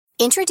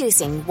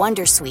Introducing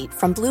Wondersuite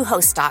from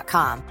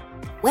Bluehost.com.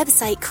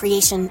 Website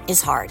creation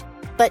is hard,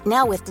 but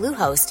now with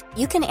Bluehost,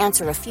 you can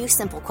answer a few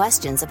simple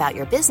questions about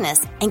your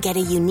business and get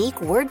a unique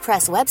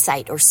WordPress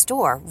website or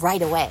store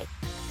right away.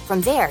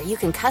 From there, you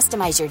can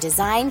customize your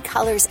design,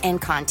 colors,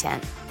 and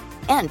content.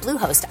 And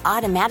Bluehost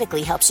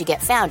automatically helps you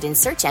get found in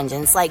search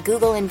engines like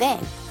Google and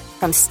Bing.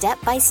 From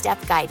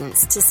step-by-step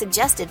guidance to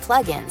suggested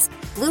plugins,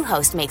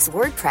 Bluehost makes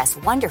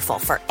WordPress wonderful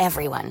for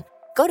everyone.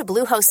 Go to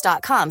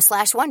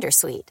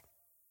bluehost.com/wondersuite.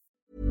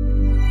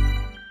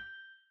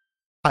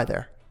 Hi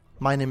there,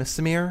 my name is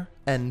Samir,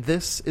 and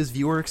this is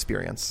Viewer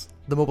Experience,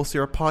 the Mobile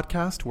Syrup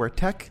podcast where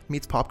tech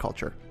meets pop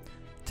culture.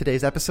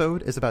 Today's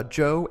episode is about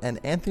Joe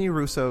and Anthony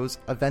Russo's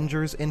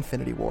Avengers: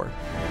 Infinity War.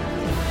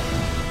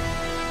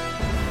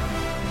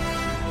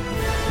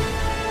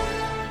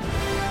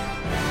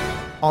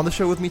 On the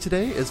show with me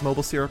today is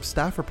Mobile Syrup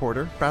staff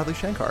reporter Bradley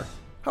Shankar.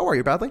 How are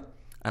you, Bradley?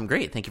 I'm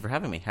great. Thank you for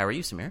having me. How are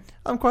you, Samir?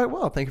 I'm quite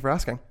well. Thank you for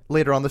asking.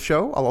 Later on the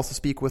show, I'll also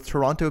speak with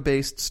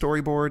Toronto-based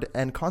storyboard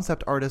and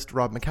concept artist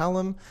Rob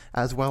McCallum,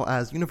 as well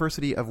as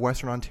University of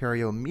Western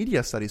Ontario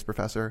Media Studies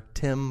professor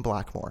Tim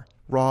Blackmore.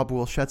 Rob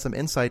will shed some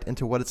insight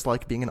into what it's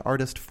like being an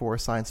artist for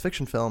science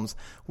fiction films,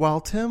 while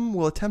Tim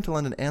will attempt to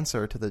lend an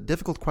answer to the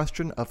difficult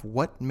question of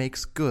what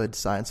makes good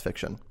science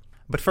fiction.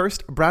 But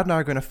first, Brad and I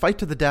are going to fight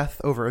to the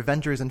death over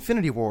Avengers: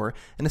 Infinity War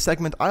in a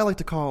segment I like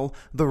to call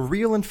The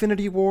Real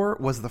Infinity War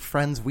Was the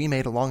Friends We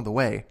Made Along the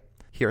Way.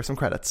 Here are some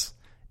credits.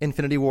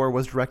 Infinity War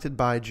was directed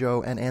by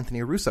Joe and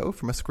Anthony Russo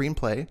from a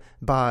screenplay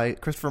by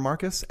Christopher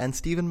Marcus and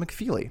Stephen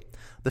McFeely.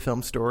 The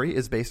film's story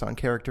is based on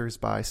characters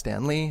by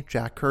Stan Lee,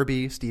 Jack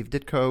Kirby, Steve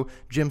Ditko,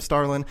 Jim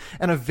Starlin,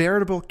 and a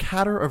veritable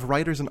catter of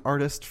writers and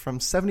artists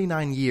from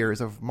 79 years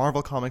of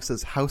Marvel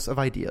Comics' House of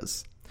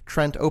Ideas.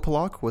 Trent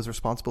Opalock was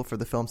responsible for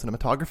the film's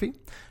cinematography,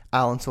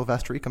 Alan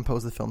Silvestri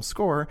composed the film's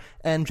score,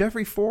 and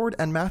Jeffrey Ford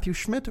and Matthew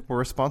Schmidt were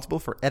responsible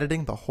for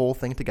editing the whole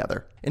thing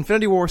together.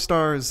 Infinity War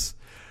stars...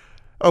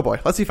 Oh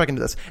boy, let's see if I can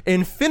do this.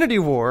 Infinity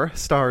War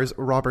stars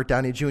Robert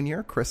Downey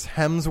Jr., Chris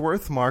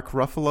Hemsworth, Mark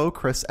Ruffalo,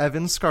 Chris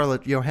Evans,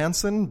 Scarlett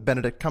Johansson,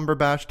 Benedict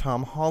Cumberbatch,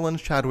 Tom Holland,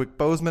 Chadwick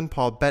Boseman,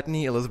 Paul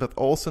Bettany, Elizabeth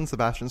Olsen,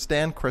 Sebastian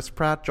Stan, Chris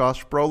Pratt,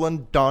 Josh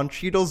Brolin, Don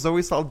Cheadle,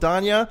 Zoe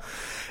Saldana,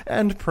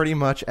 and pretty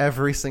much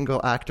every single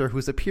actor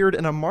who's appeared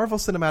in a Marvel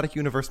Cinematic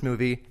Universe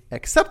movie,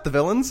 except the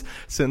villains,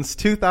 since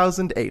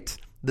 2008.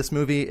 This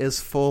movie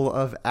is full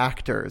of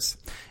actors.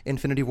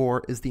 Infinity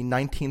War is the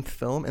 19th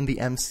film in the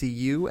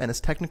MCU and is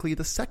technically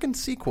the second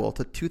sequel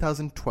to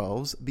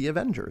 2012's The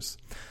Avengers.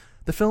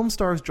 The film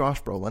stars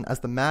Josh Brolin as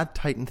the Mad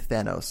Titan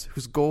Thanos,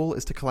 whose goal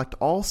is to collect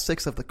all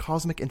 6 of the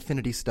cosmic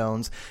Infinity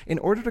Stones in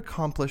order to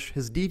accomplish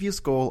his devious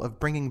goal of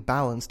bringing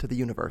balance to the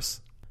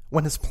universe.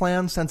 When his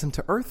plan sends him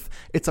to Earth,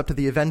 it's up to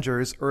the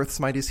Avengers, Earth's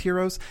mightiest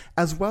heroes,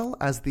 as well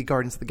as the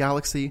Guardians of the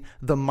Galaxy,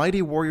 the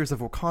Mighty Warriors of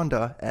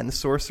Wakanda, and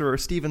Sorcerer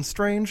Stephen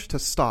Strange to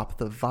stop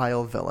the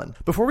vile villain.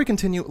 Before we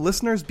continue,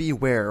 listeners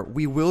beware,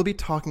 we will be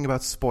talking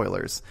about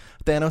spoilers.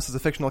 Thanos is a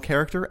fictional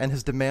character, and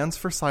his demands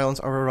for silence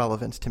are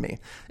irrelevant to me.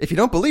 If you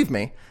don't believe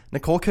me,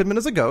 Nicole Kidman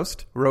is a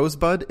ghost,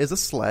 Rosebud is a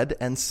sled,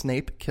 and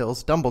Snape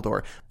kills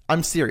Dumbledore.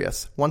 I'm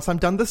serious. Once I'm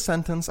done this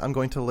sentence, I'm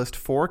going to list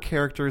 4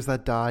 characters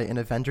that die in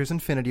Avengers: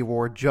 Infinity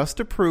War just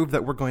to prove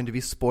that we're going to be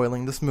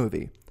spoiling this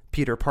movie.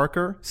 Peter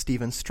Parker,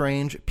 Stephen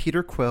Strange,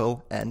 Peter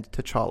Quill, and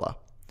T'Challa.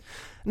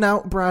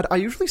 Now, Brad, I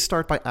usually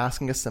start by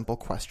asking a simple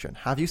question.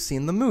 Have you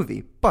seen the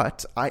movie?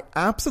 But I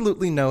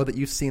absolutely know that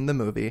you've seen the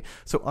movie,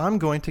 so I'm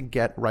going to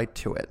get right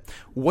to it.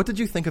 What did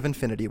you think of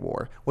Infinity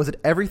War? Was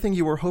it everything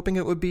you were hoping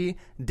it would be?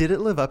 Did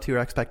it live up to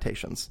your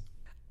expectations?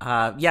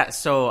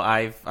 So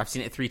I've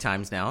seen it 3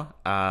 times now,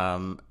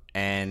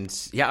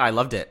 and yeah, I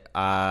loved it.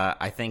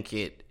 I think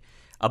it,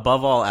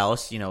 above all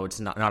else, it's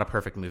not a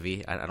perfect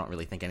movie. I don't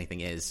really think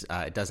anything is.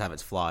 It does have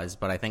its flaws,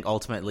 but I think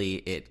ultimately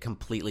it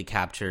completely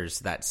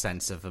captures that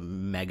sense of a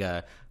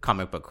mega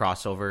comic book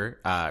crossover,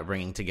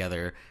 bringing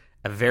together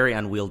a very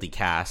unwieldy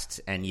cast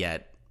and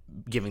yet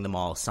giving them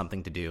all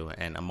something to do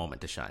and a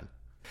moment to shine.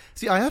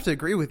 See, I have to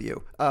agree with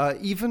you.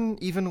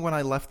 Even when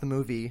I left the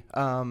movie,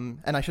 and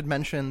I should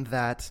mention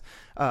that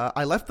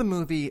I left the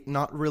movie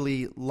not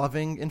really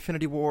loving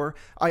Infinity War.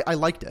 I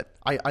liked it.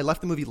 I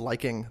left the movie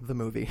liking the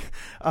movie.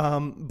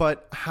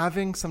 But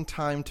having some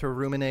time to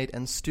ruminate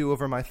and stew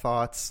over my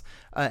thoughts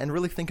and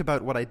really think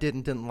about what I did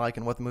and didn't like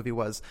and what the movie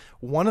was,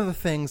 one of the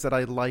things that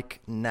I like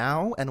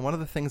now and one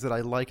of the things that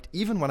I liked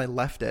even when I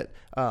left it,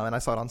 and I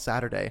saw it on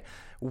Saturday,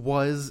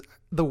 was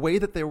the way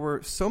that there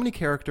were so many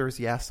characters,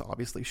 yes,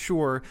 obviously,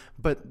 sure,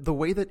 but the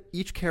way that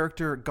each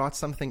character got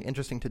something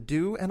interesting to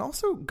do and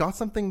also got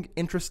something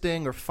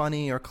interesting or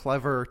funny or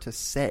clever to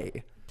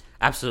say.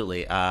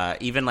 Absolutely.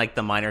 Even like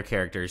the minor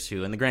characters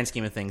who, in the grand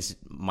scheme of things,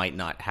 might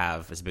not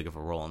have as big of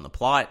a role in the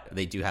plot,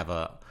 they do have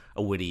a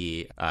a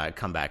witty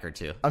comeback or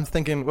two. I'm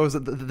thinking, what was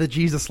it, the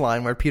Jesus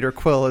line where Peter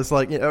Quill is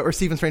like, or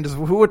Stephen Strange is,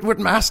 what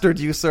master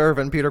do you serve?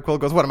 And Peter Quill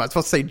goes, what am I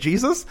supposed to say,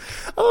 Jesus?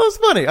 Oh, that was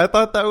funny. I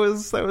thought that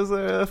was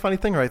a funny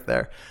thing right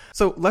there.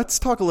 So let's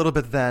talk a little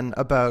bit then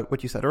about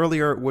what you said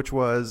earlier, which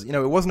was, it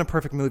wasn't a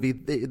perfect movie.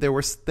 There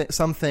were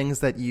some things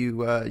that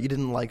you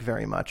didn't like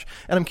very much.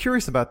 And I'm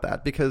curious about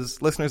that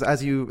because, listeners,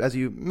 as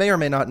you may or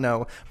may not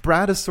know,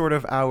 Brad is sort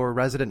of our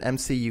resident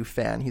MCU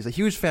fan. He's a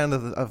huge fan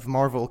of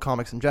Marvel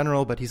comics in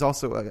general, but he's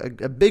also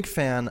a big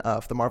fan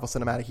of the Marvel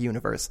Cinematic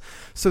Universe.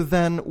 So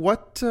then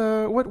what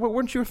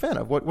weren't you a fan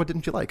of? What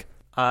didn't you like?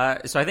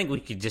 So I think we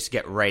could just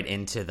get right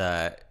into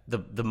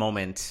the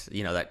moment,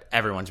 that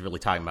everyone's really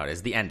talking about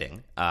is the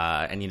ending.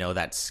 And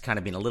that's kind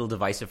of been a little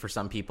divisive for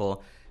some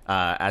people.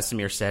 As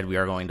Samir said, we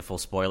are going to full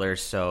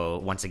spoilers. So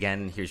once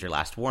again, here's your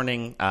last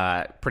warning.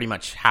 Pretty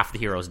much half the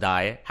heroes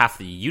die. Half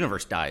the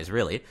universe dies,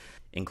 really,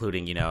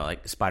 including,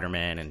 like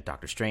Spider-Man and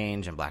Doctor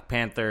Strange and Black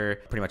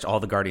Panther. Pretty much all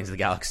the Guardians of the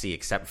Galaxy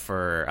except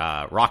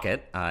for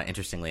Rocket,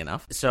 interestingly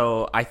enough.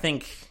 So I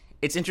think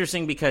it's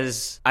interesting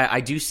because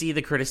I do see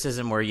the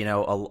criticism where,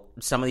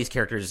 some of these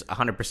characters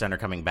 100% are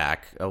coming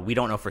back. We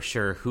don't know for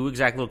sure who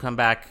exactly will come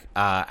back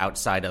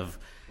outside of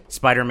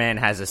Spider-Man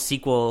has a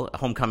sequel.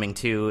 Homecoming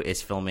 2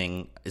 is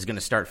going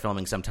to start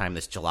filming sometime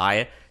this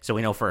July. So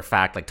we know for a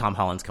fact, like, Tom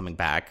Holland's coming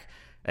back.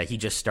 He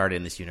just started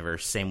in this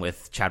universe. Same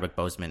with Chadwick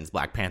Boseman's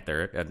Black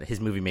Panther. His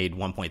movie made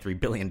 $1.3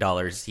 billion.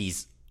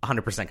 He's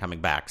 100%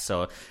 coming back.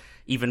 So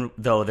even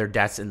though their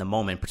deaths in the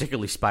moment,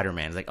 particularly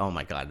Spider-Man, is like, oh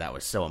my God, that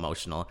was so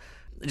emotional.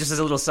 Just as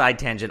a little side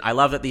tangent, I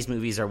love that these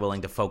movies are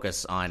willing to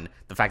focus on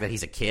the fact that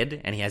he's a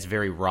kid and he has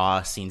very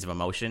raw scenes of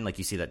emotion. Like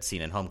you see that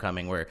scene in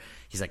Homecoming where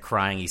he's like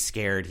crying, he's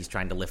scared, he's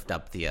trying to lift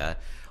up the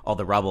all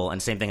the rubble.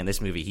 And same thing in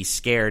this movie. He's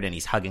scared and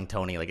he's hugging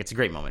Tony. Like, it's a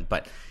great moment.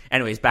 But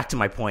anyways, back to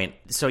my point.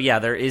 So yeah,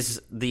 there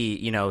is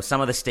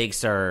some of the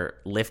stakes are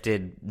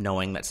lifted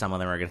knowing that some of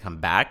them are going to come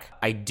back.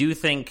 I do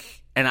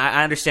think, and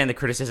I understand the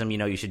criticism,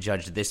 you should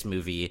judge this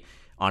movie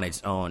on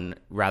its own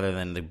rather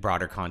than the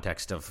broader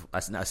context of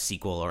a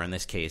sequel, or in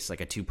this case,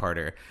 like a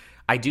two-parter.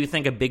 I do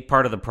think a big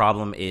part of the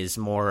problem is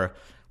more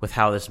with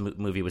how this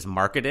movie was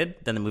marketed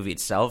than the movie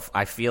itself.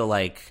 I feel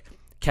like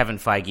Kevin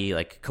Feige,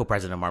 like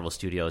co-president of Marvel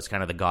Studios,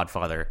 kind of the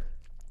godfather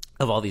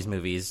of all these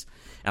movies,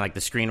 and like the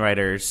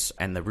screenwriters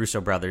and the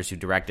Russo brothers who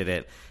directed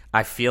it,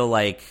 I feel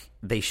like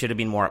they should have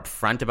been more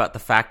upfront about the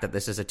fact that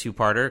this is a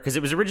two-parter, because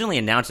it was originally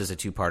announced as a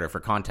two-parter for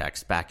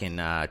context back in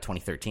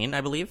 2013,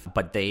 I believe.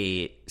 But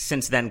they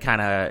since then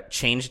kind of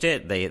changed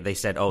it. They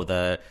said,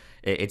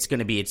 it's going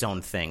to be its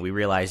own thing. We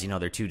realize,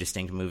 they're two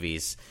distinct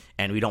movies,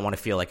 and we don't want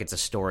to feel like it's a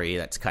story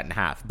that's cut in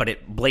half. But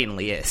it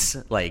blatantly is.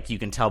 Like, you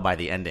can tell by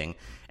the ending.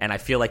 And I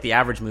feel like the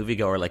average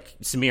moviegoer, like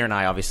Samir and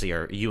I, obviously,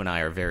 you and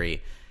I are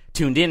very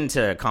tuned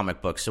into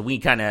comic books, so we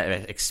kind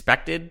of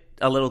expected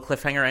a little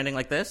cliffhanger ending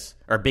like this,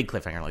 or a big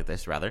cliffhanger like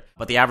this, rather.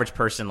 But the average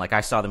person, like,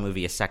 I saw the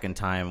movie a second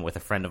time with a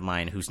friend of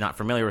mine who's not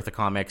familiar with the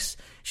comics.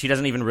 She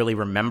doesn't even really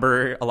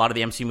remember a lot of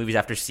the MCU movies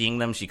after seeing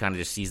them. She kind of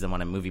just sees them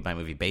on a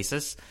movie-by-movie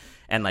basis.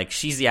 And, like,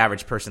 she's the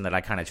average person that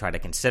I kind of try to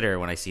consider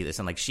when I see this.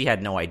 And, like, she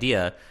had no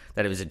idea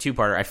that it was a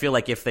two-parter. I feel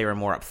like if they were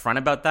more upfront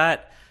about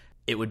that,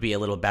 it would be a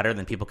little better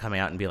than people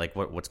coming out and be like,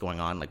 what's going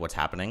on? Like, what's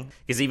happening?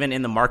 Because even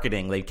in the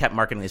marketing, they kept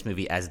marketing this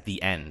movie as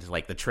the end.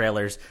 Like, the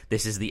trailers,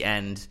 this is the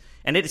end.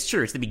 And it's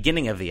true, it's the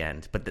beginning of the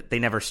end, but they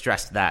never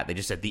stressed that. They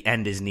just said the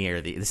end is near,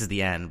 this is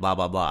the end, blah,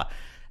 blah, blah.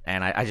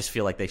 And I just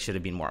feel like they should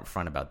have been more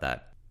upfront about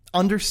that.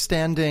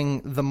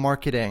 Understanding the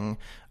marketing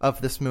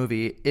of this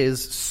movie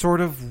is sort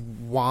of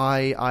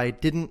why I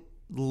didn't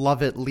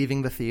love it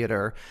leaving the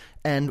theater,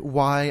 and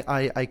why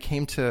I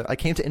came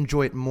to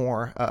enjoy it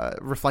more,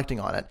 reflecting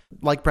on it.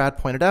 Like Brad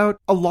pointed out,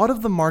 a lot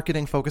of the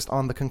marketing focused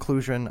on the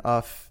conclusion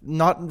of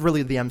not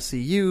really the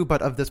MCU,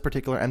 but of this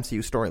particular MCU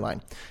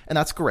storyline. And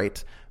that's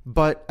great.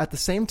 But at the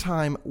same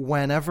time,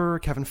 whenever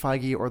Kevin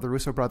Feige or the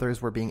Russo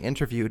brothers were being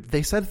interviewed,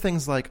 they said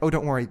things like, oh,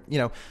 don't worry,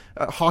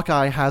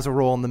 Hawkeye has a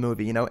role in the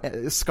movie.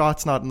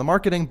 Scott's not in the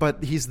marketing,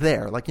 but he's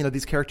there. Like,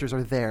 these characters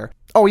are there.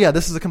 Oh, yeah,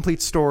 this is a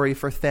complete story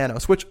for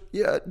Thanos, which,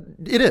 yeah,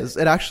 it is.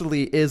 It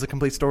actually is a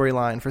complete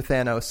storyline for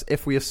Thanos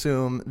if we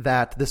assume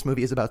that this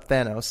movie is about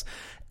Thanos.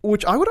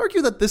 Which I would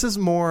argue that this is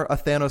more a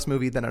Thanos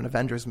movie than an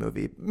Avengers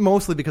movie,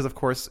 mostly because, of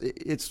course,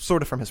 it's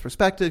sort of from his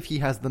perspective. He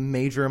has the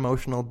major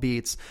emotional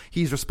beats.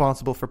 He's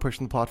responsible for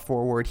pushing the plot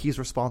forward. He's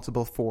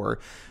responsible for...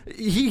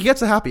 He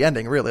gets a happy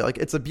ending, really. Like,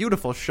 it's a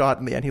beautiful shot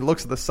in the end. He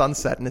looks at the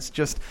sunset, and it's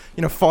just,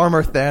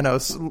 Farmer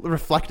Thanos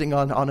reflecting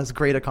on his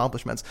great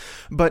accomplishments.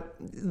 But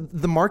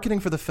the marketing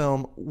for the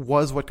film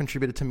was what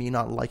contributed to me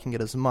not liking it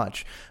as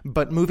much.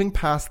 But moving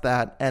past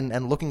that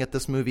and looking at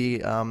this movie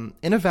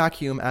in a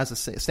vacuum as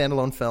a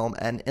standalone film,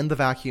 and in the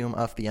vacuum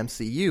of the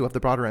MCU, of the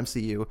broader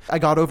MCU, I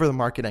got over the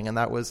marketing, and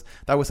that was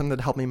something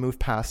that helped me move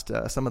past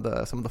some of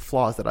the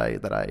flaws that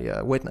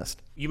I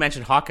witnessed. You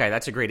mentioned Hawkeye.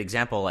 That's a great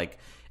example. Like,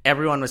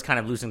 everyone was kind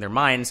of losing their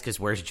minds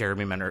because where's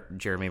Jeremy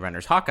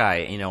Renner's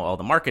Hawkeye? All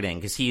the marketing,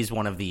 because he's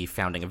one of the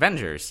founding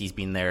Avengers. He's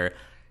been there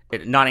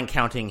Not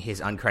counting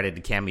his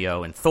uncredited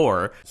cameo in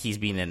Thor, he's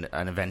been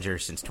an Avenger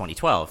since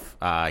 2012.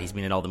 He's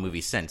been in all the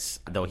movies since,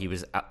 though he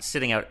was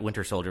sitting out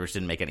Winter Soldier, which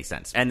didn't make any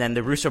sense. And then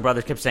the Russo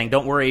brothers kept saying,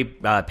 don't worry,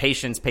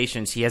 patience.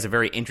 He has a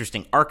very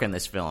interesting arc in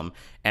this film.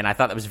 And I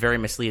thought that was very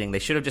misleading. They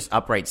should have just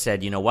outright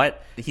said, you know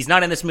what? He's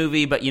not in this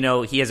movie, but,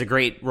 he has a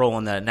great role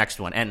in the next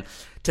one. And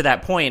to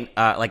that point,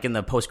 like in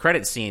the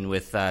post-credit scene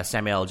with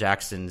Samuel L.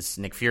 Jackson's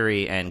Nick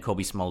Fury and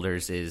Cobie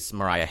Smulders'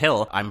 Mariah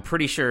Hill, I'm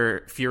pretty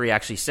sure Fury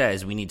actually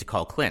says, we need to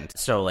call Clint.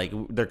 So, like,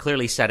 they're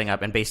clearly setting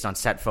up, and based on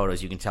set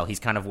photos, you can tell he's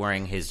kind of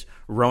wearing his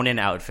Ronin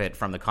outfit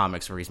from the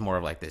comics, where he's more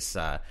of like this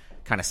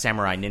kind of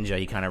samurai ninja.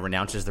 He kind of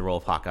renounces the role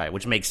of Hawkeye,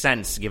 which makes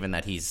sense given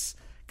that he's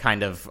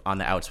kind of on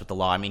the outs with the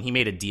law. I mean, he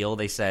made a deal,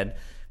 they said,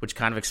 which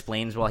kind of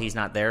explains why he's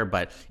not there.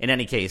 But in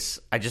any case,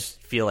 I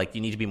just feel like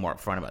you need to be more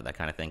upfront about that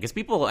kind of thing. Because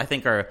people, I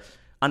think, are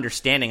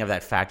understanding of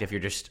that fact if you're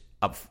just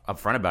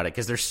upfront about it.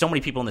 Because there's so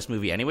many people in this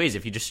movie anyways.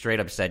 If you just straight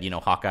up said,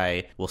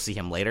 Hawkeye, we'll see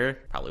him later,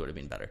 probably would have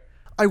been better.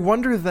 I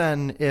wonder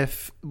then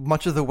if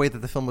much of the way that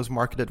the film was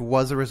marketed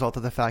was a result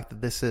of the fact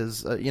that this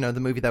is, the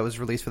movie that was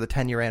released for the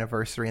 10-year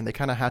anniversary, and they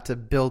kind of had to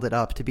build it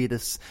up to be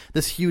this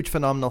huge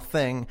phenomenal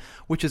thing,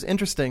 which is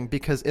interesting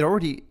because it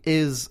already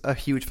is a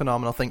huge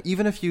phenomenal thing.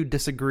 Even if you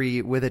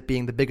disagree with it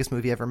being the biggest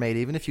movie ever made,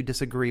 even if you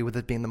disagree with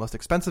it being the most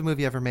expensive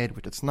movie ever made,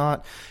 which it's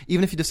not,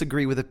 even if you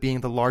disagree with it being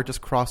the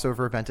largest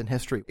crossover event in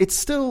history, it's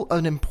still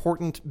an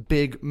important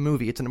big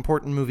movie. It's an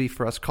important movie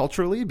for us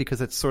culturally because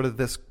it's sort of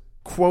this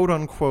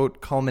quote-unquote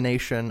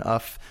culmination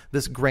of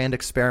this grand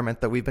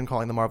experiment that we've been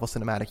calling the Marvel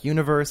Cinematic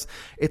Universe.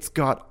 It's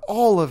got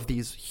all of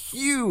these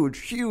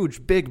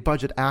huge big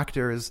budget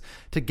actors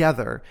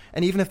together,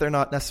 and even if they're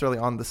not necessarily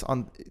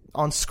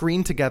on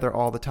screen together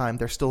all the time,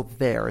 they're still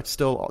there. It's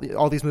still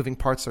all these moving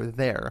parts are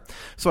there.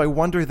 So I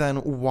wonder then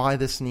why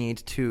this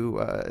need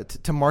to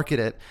market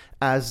it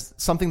as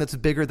something that's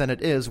bigger than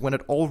it is when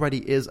it already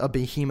is a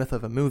behemoth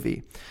of a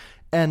movie.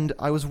 And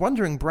I was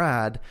wondering,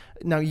 Brad,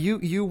 now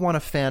you won a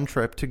fan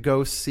trip to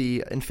go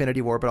see Infinity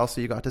War, but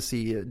also you got to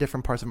see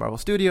different parts of Marvel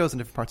Studios and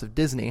different parts of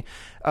Disney.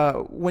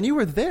 When you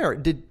were there,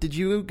 did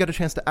you get a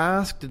chance to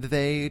ask? Did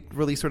they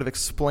really sort of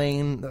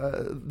explain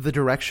the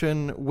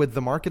direction with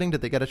the marketing?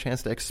 Did they get a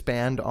chance to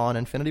expand on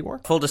Infinity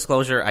War? Full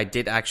disclosure, I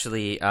did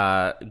actually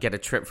get a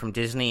trip from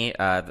Disney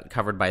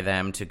covered by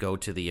them to go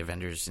to the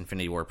Avengers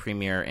Infinity War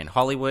premiere in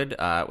Hollywood,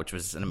 which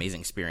was an amazing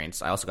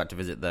experience. I also got to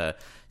visit the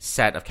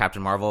set of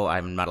Captain Marvel.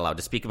 I'm not allowed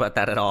to speak about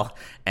that at all.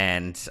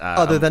 And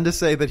other than to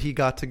say that he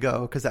got to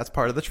go, because that's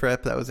part of the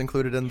trip that was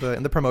included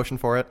in the promotion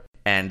for it.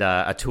 And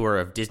a tour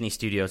of Disney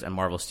Studios and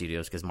Marvel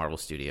Studios, because Marvel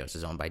Studios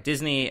is owned by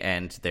Disney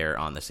and they're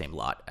on the same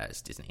lot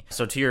as Disney.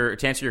 So to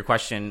answer your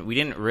question, we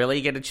didn't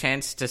really get a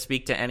chance to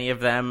speak to any of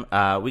them.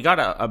 We got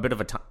a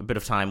bit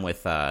of time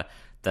with the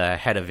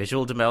head of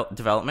visual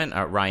development,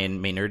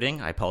 Ryan Maynarding.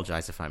 I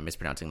apologize if I'm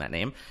mispronouncing that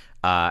name.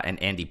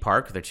 And Andy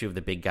Park. They're two of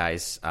the big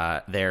guys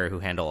there who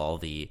handle all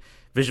the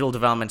visual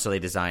development. So they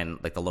design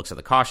like the looks of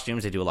the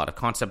costumes. They do a lot of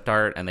concept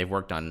art, and they've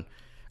worked on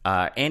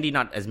Andy,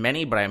 not as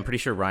many, but I'm pretty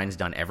sure Ryan's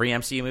done every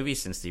MCU movie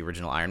since the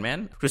original Iron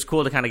Man. It was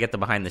cool to kind of get the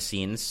behind the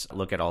scenes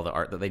look at all the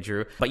art that they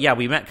drew. But yeah,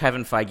 we met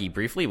Kevin Feige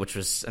briefly, which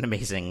was an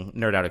amazing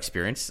nerd out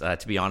experience,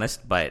 to be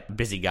honest. But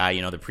busy guy,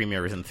 the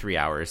premiere was in 3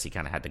 hours. He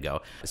kind of had to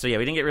go. So yeah,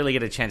 we didn't really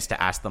get a chance to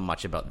ask them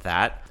much about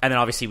that. And then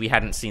obviously we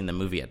hadn't seen the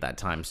movie at that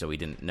time, so we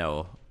didn't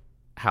know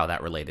how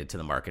that related to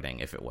the marketing,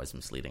 if it was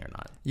misleading or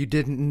not. You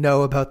didn't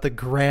know about the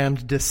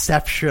grand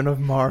deception of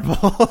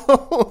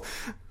Marvel.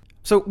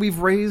 So we've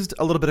raised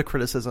a little bit of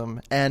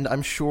criticism, and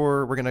I'm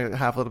sure we're going to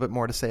have a little bit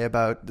more to say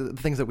about the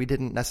things that we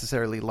didn't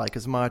necessarily like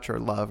as much or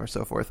love or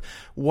so forth.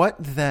 What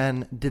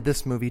then did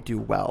this movie do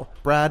well?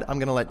 Brad, I'm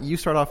going to let you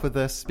start off with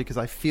this because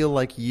I feel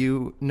like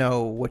you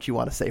know what you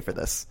want to say for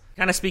this.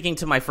 Kind of speaking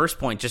to my first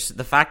point, just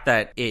the fact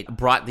that it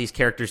brought these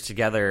characters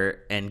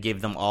together and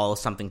gave them all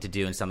something to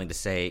do and something to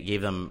say,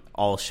 gave them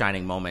all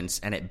shining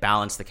moments, and it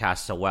balanced the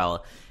cast so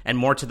well. And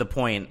more to the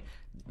point,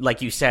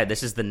 like you said,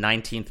 this is the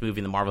 19th movie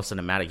in the Marvel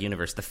Cinematic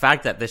Universe. The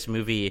fact that this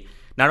movie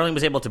not only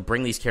was able to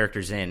bring these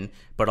characters in,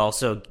 but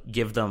also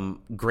give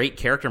them great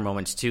character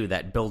moments, too,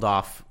 that build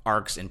off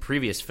arcs in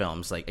previous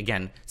films. Like,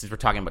 again, since we're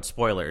talking about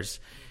spoilers,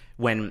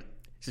 when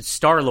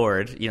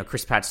Star-Lord,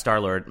 Chris Pratt's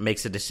Star-Lord,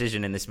 makes a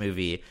decision in this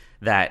movie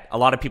that a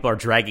lot of people are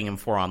dragging him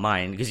for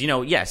online. Because,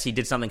 yes, he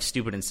did something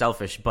stupid and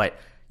selfish, but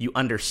you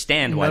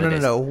understand why it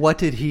is. No. What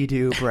did he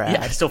do, Brad?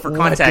 Yeah, so for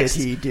context,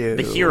 what did he do?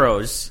 The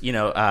heroes,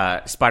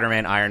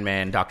 Spider-Man, Iron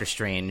Man, Doctor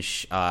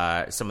Strange,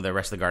 some of the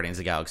rest of the Guardians of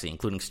the Galaxy,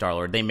 including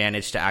Star-Lord, they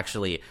managed to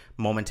actually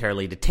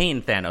momentarily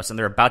detain Thanos, and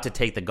they're about to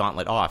take the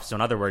gauntlet off. So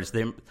in other words,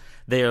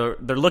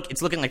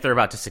 it's looking like they're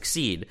about to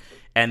succeed.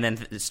 And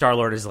then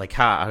Star-Lord is like,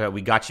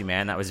 we got you,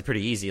 man. That was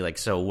pretty easy. Like,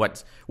 so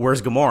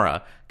where's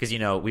Gamora?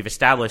 Because, we've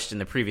established in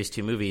the previous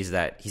two movies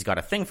that he's got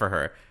a thing for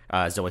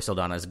her, Zoe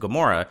Saldana's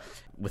Gamora.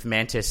 With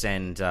Mantis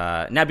and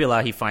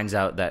Nebula, he finds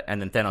out that,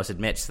 and then Thanos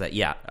admits that,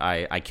 yeah,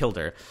 I killed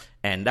her.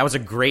 And that was a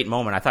great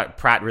moment. I thought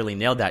Pratt really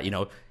nailed that,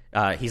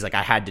 He's like,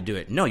 I had to do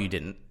it. No, you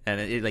didn't.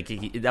 And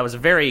that was a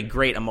very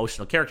great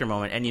emotional character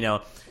moment.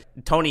 And,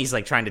 Tony's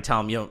like trying to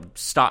tell him,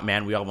 stop,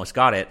 man, we almost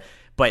got it.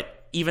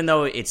 But even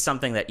though it's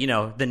something that,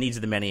 the needs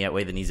of the many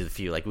outweigh the needs of the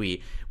few, like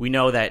we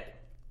know that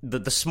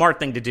the smart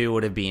thing to do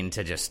would have been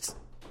to just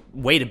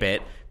wait a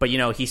bit, but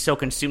he's so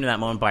consumed in that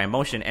moment by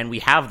emotion, and we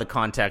have the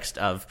context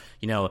of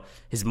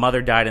his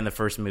mother died in the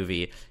first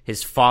movie,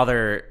 his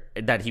father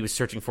that he was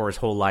searching for his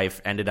whole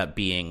life ended up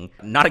being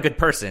not a good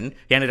person,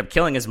 he ended up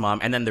killing his mom,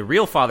 and then the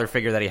real father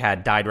figure that he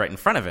had died right in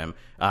front of him,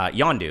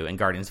 Yondu in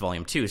Guardians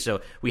Volume 2.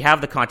 So we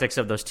have the context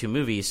of those two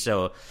movies,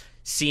 so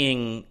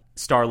seeing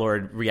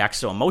Star-Lord react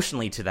so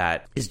emotionally to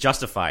that is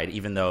justified,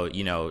 even though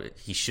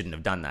he shouldn't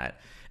have done that.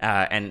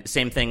 And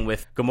same thing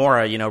with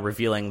Gamora,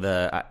 revealing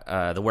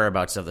the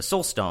whereabouts of the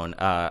Soul Stone.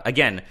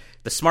 Again,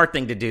 the smart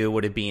thing to do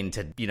would have been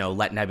to,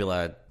 let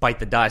Nebula bite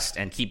the dust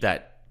and keep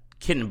that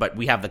hidden. But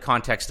we have the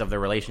context of their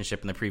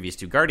relationship in the previous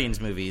two Guardians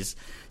movies,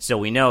 so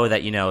we know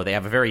that they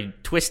have a very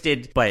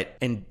twisted but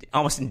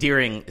almost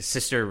endearing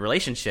sister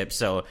relationship.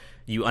 So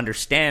you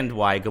understand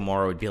why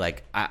Gamora would be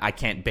like, I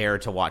can't bear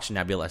to watch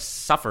Nebula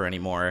suffer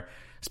anymore,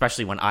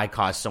 especially when I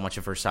caused so much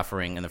of her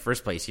suffering in the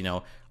first place.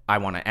 I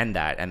want to end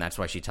that, and that's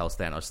why she tells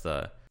Thanos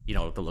the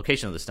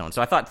location of the stone.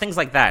 So I thought things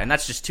like that, and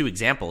that's just two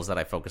examples that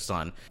I focused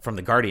on from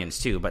the Guardians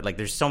too. But like,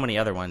 there's so many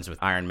other ones with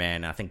Iron Man.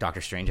 And I think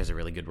Doctor Strange has a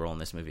really good role in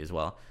this movie as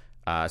well.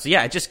 So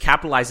yeah, it just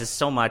capitalizes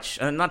so much,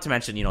 and not to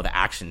mention the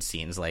action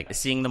scenes, like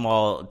seeing them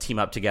all team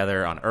up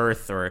together on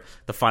Earth, or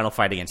the final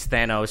fight against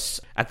Thanos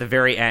at the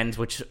very end,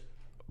 which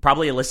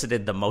probably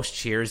elicited the most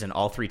cheers in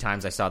all three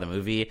times I saw the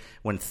movie,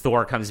 when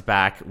Thor comes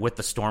back with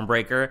the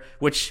Stormbreaker,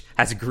 which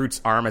has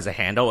Groot's arm as a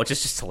handle, which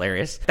is just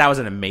hilarious. That was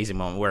an amazing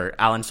moment where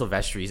Alan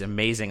Silvestri's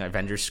amazing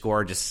Avengers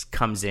score just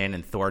comes in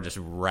and Thor just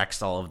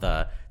wrecks all of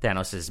the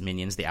Thanos'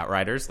 minions, the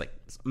Outriders. Like,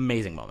 it's an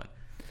amazing moment.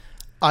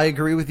 I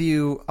agree with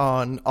you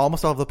on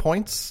almost all of the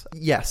points.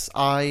 Yes,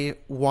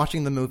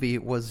 watching the movie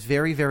was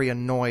very, very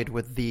annoyed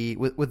with the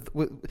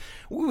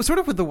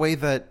way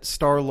that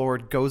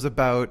Star-Lord goes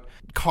about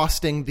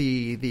costing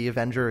the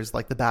Avengers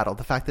like the battle.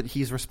 The fact that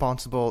he's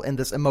responsible in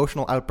this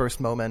emotional outburst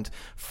moment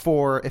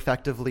for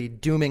effectively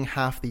dooming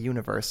half the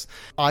universe.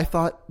 I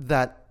thought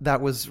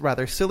that was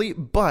rather silly,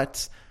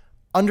 but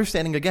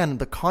understanding again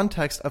the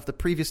context of the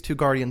previous two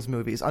Guardians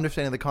movies,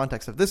 understanding the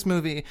context of this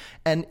movie,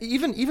 and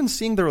even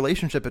seeing the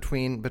relationship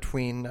between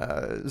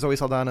Zoe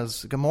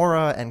Saldana's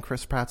Gamora and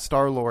Chris Pratt's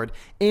Star-Lord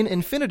in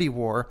Infinity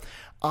War,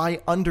 I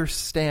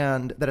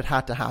understand that it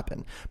had to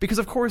happen. Because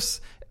of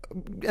course,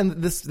 and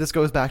this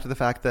goes back to the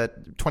fact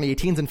that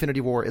 2018's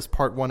Infinity War is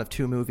part one of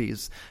two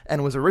movies,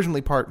 and was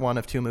originally part one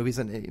of two movies,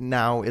 and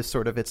now is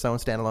sort of its own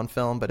standalone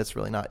film, but it's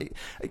really not.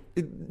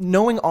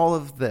 Knowing all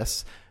of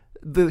this,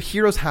 the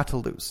heroes had to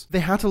lose.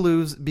 They had to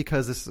lose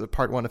because this is a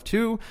part one of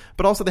two,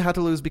 but also they had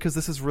to lose because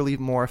this is really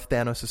more of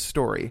Thanos'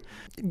 story.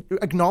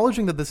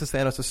 Acknowledging that this is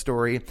Thanos'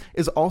 story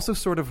is also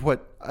sort of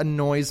what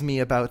annoys me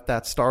about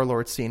that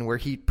Star-Lord scene where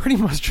he pretty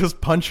much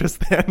just punches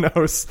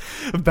Thanos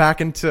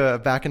back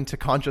into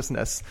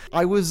consciousness.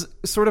 I was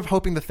sort of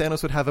hoping that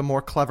Thanos would have a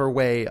more clever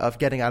way of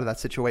getting out of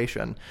that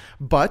situation.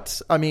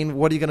 But, I mean,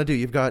 what are you going to do?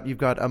 You've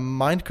got a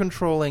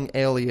mind-controlling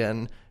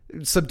alien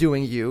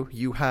subduing you.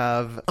 You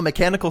have a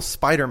mechanical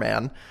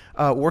Spider-Man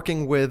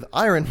working with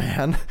Iron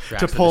Man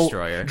to pull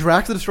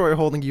Drax the Destroyer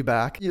holding you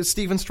back.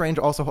 Stephen Strange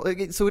also,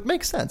 so it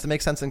makes sense. It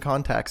makes sense in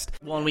context.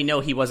 Well, and we know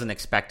he wasn't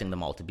expecting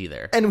them all to be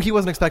there. And he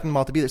wasn't expecting them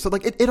all to be there. So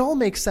like it all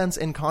makes sense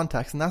in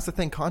context, and that's the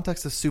thing.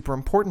 Context is super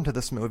important to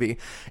this movie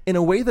in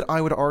a way that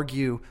I would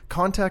argue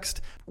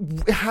context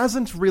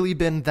hasn't really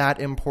been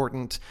that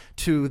important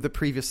to the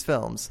previous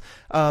films.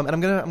 And I'm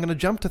gonna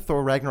jump to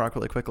Thor Ragnarok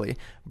really quickly.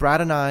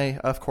 Brad and I,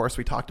 of course,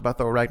 we talked about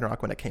Thor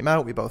Ragnarok when it came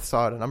out. We both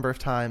saw it a number of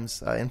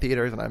times in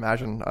theaters, and I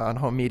imagine on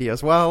home media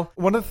as well.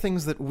 One of the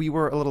things that we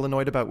were a little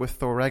annoyed about with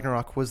Thor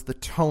Ragnarok was the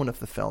tone of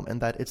the film,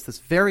 and that it's this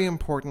very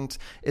important,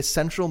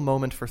 essential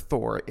moment for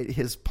Thor.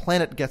 His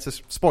planet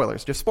gets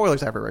spoilers, just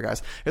spoilers everywhere,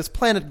 guys. His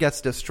planet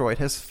gets destroyed.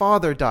 His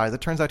father dies.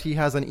 It turns out he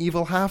has an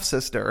evil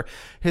half-sister.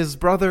 His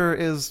brother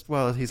is,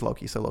 well, he's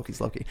Loki, so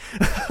Loki's Loki.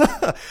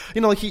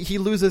 He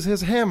loses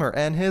his hammer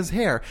and his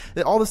hair,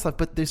 all this stuff,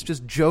 but there's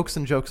just jokes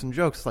and jokes and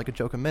jokes. It's like a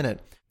joke a minute.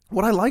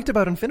 What I liked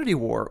about Infinity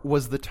War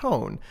was the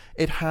tone.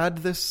 It had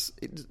this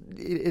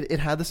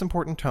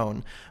important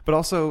tone, but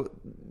also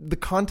the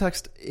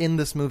context in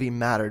this movie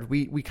mattered.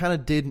 We kind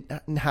of did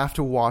have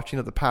to watch,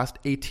 the past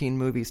 18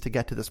 movies to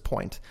get to this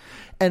point.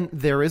 And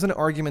there is an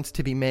argument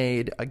to be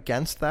made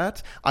against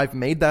that. I've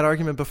made that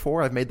argument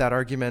before. I've made that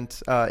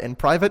argument in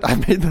private.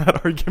 I've made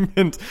that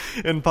argument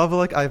in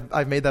public.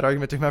 I've made that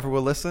argument to whomever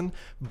will listen.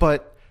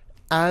 But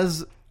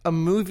as a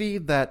movie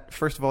that,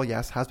 first of all,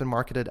 yes, has been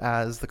marketed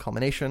as the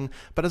culmination,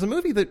 but as a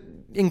movie that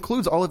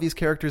includes all of these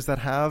characters that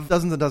have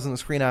dozens and dozens of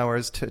screen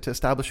hours to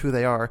establish who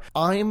they are,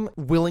 I'm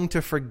willing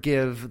to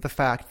forgive the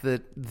fact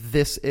that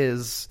this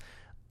is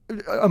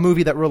a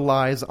movie that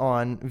relies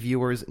on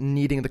viewers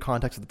needing the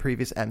context of the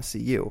previous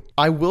MCU.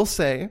 I will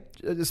say,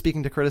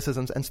 speaking to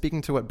criticisms and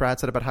speaking to what Brad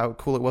said about how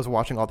cool it was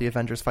watching all the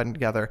Avengers fighting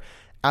together,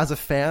 as a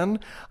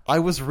fan, I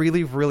was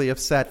really, really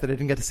upset that I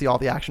didn't get to see all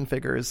the action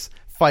figures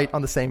fight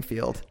on the same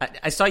field.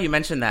 I saw you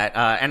mention that,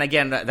 and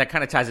again, that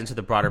kind of ties into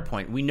the broader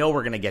point. We know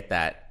we're going to get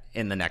that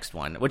in the next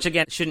one, which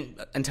again shouldn't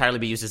entirely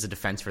be used as a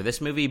defense for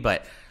this movie,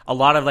 but a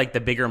lot of like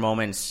the bigger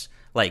moments,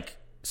 like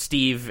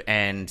Steve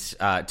and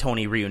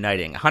Tony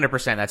reuniting,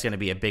 100% that's going to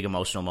be a big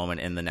emotional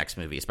moment in the next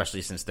movie,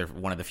 especially since they're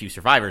one of the few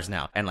survivors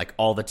now, and like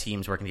all the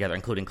teams working together,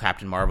 including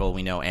Captain Marvel.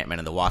 We know Ant-Man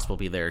and the Wasp will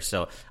be there,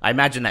 so I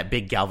imagine that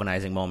big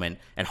galvanizing moment,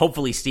 and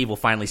hopefully Steve will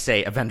finally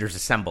say Avengers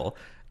Assemble,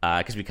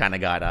 because we kind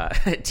of got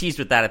teased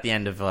with that at the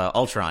end of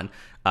Ultron.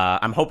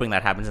 I'm hoping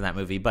that happens in that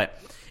movie, but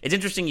it's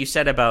interesting you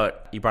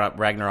brought up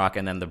Ragnarok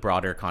and then the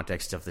broader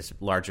context of this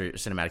larger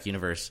cinematic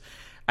universe.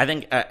 I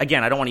think,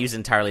 again, I don't want to use it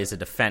entirely as a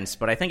defense,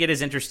 but I think it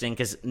is interesting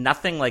because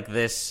nothing like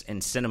this in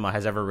cinema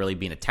has ever really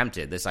been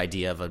attempted, this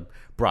idea of a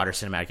broader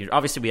cinematic universe.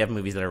 Obviously, we have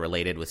movies that are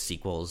related with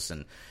sequels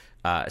and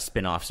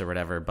spin-offs or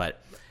whatever,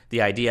 but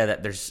the idea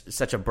that there's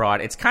such a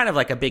broad... It's kind of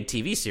like a big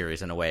TV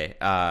series in a way.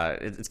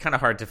 It's kind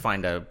of hard to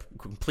find a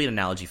complete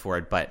analogy for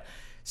it, but...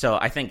 So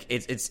I think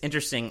it's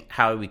interesting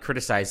how we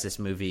criticize this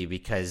movie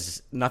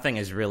because nothing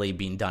has really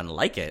been done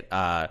like it.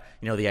 The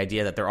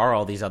idea that there are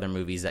all these other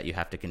movies that you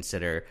have to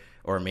consider,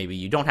 or maybe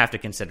you don't have to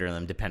consider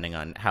them depending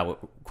on how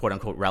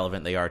quote-unquote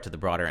relevant they are to the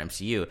broader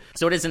MCU.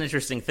 So it is an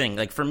interesting thing.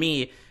 Like for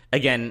me,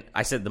 again,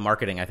 I said the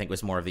marketing I think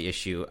was more of the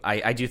issue.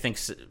 I do think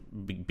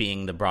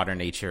being the broader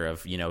nature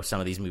of, some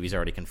of these movies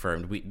already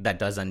confirmed, that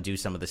does undo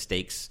some of the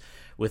stakes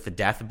with the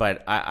death.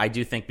 But I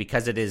do think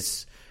because it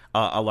is...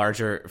 a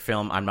larger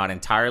film, I'm not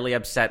entirely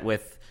upset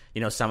with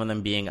some of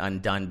them being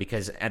undone,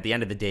 because at the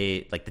end of the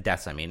day, like the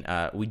deaths,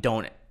 we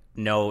don't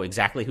know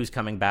exactly who's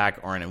coming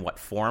back or in what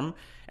form,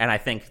 and I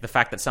think the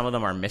fact that some of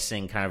them are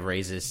missing kind of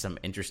raises some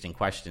interesting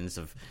questions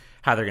of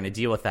how they're going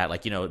to deal with that.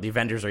 Like, the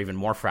Avengers are even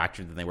more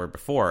fractured than they were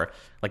before.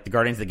 Like, the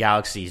Guardians of the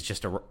Galaxy is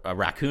just a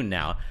raccoon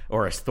now,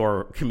 or as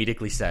Thor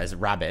comedically says,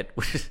 rabbit,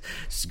 which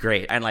is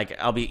great. And, like,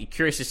 I'll be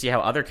curious to see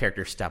how other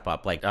characters step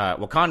up. Like,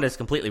 Wakanda is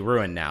completely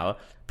ruined now,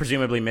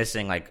 presumably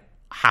missing, like,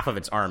 half of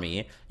its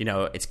army.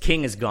 Its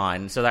king is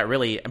gone, so that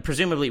really, and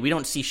presumably we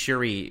don't see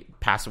Shuri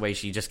pass away.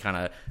 She just kind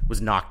of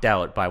was knocked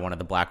out by one of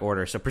the Black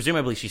Order, so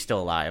presumably she's still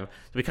alive.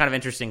 It'd be kind of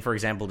interesting, for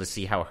example, to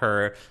see how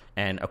her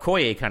and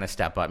Okoye kind of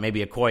step up.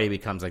 Maybe Okoye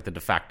becomes like the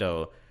de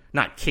facto,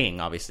 not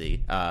king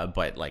obviously,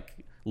 but like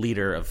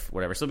leader of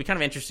whatever. So it'd be kind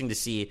of interesting to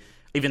see.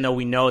 Even though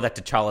we know that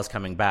T'Challa's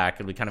coming back,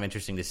 it'll be kind of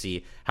interesting to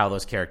see how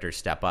those characters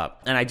step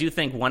up. And I do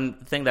think one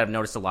thing that I've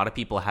noticed a lot of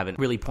people haven't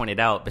really pointed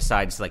out,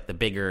 besides like the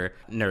bigger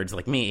nerds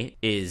like me,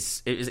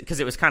 is because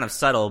it was kind of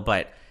subtle,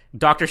 but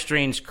Doctor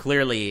Strange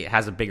clearly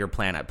has a bigger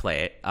plan at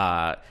play.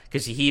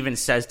 Because he even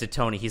says to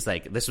Tony, he's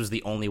like, this was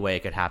the only way it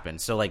could happen.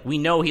 So like we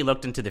know he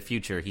looked into the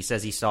future. He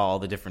says he saw all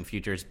the different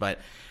futures, but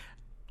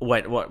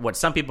what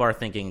some people are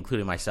thinking,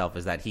 including myself,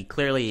 is that he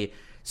clearly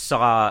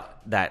saw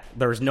that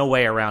there was no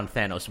way around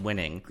Thanos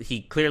winning. He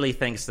clearly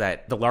thinks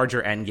that the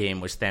larger end game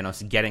was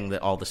Thanos getting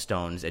all the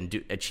stones and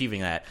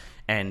achieving that.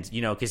 And,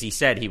 because he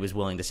said he was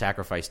willing to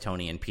sacrifice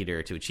Tony and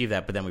Peter to achieve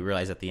that, but then we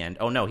realized at the end,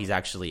 oh no, he's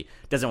actually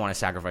doesn't want to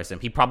sacrifice them.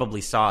 He probably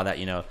saw that,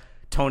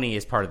 Tony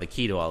is part of the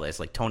key to all this.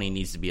 Like, Tony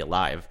needs to be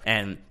alive.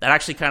 And that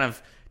actually kind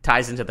of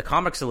ties into the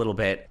comics a little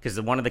bit, because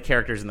one of the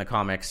characters in the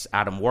comics,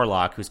 Adam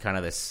Warlock, who's kind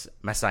of this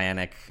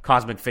messianic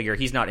cosmic figure,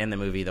 he's not in the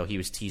movie, though he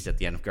was teased at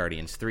the end of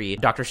Guardians 3.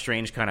 Doctor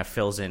Strange kind of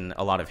fills in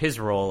a lot of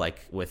his role, like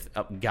with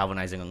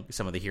galvanizing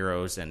some of the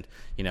heroes and,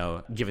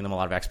 giving them a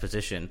lot of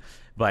exposition.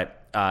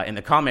 But in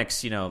the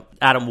comics,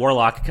 Adam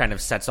Warlock kind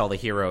of sets all the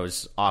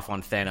heroes off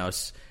on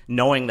Thanos,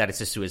 knowing that it's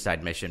a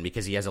suicide mission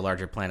because he has a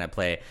larger plan at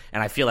play.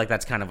 And I feel like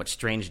that's kind of what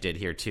Strange did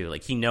here, too.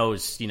 Like, he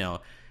knows,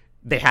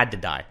 they had to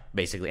die,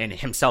 basically, and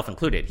himself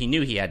included. He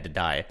knew he had to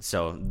die,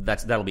 so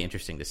that'll be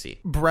interesting to see.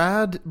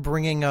 Brad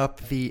bringing up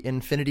the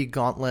Infinity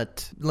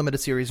Gauntlet limited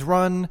series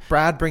run,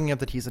 Brad bringing up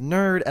that he's a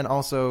nerd, and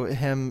also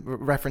him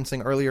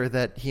referencing earlier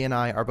that he and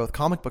I are both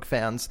comic book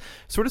fans,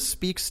 sort of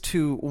speaks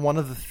to one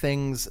of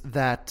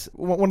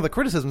the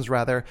criticisms,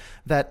 rather,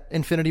 that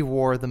Infinity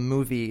War, the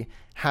movie,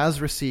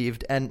 has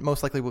received and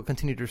most likely will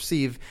continue to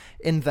receive,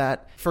 in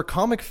that for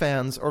comic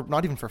fans, or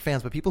not even for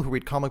fans, but people who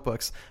read comic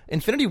books,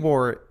 Infinity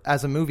War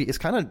as a movie is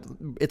kind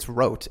of, it's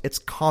rote, it's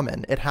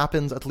common. It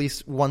happens at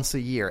least once a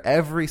year.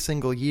 Every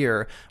single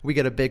year we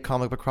get a big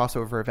comic book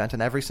crossover event,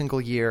 and every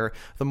single year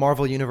the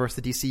Marvel universe,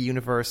 the DC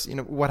universe,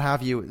 what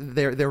have you,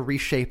 they're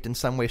reshaped in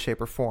some way, shape,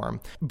 or form.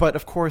 But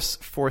of course,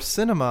 for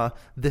cinema,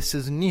 this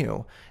is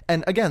new.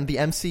 And again, the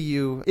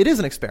MCU, it is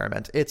an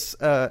experiment. It's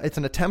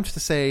an attempt to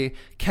say,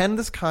 can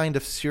this kind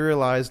of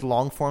serialized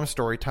long-form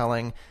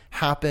storytelling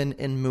happen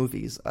in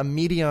movies, a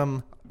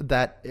medium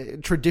that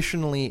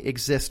traditionally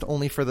exists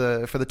only for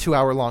the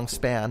 2-hour-long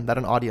span that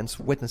an audience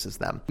witnesses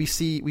them. We've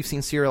seen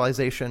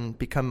serialization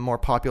become more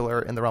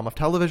popular in the realm of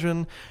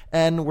television,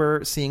 and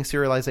we're seeing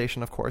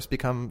serialization, of course,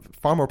 become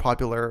far more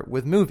popular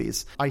with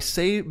movies. I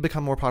say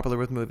become more popular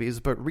with movies,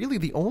 but really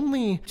the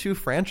only two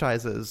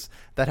franchises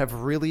that have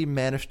really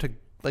managed to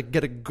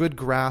get a good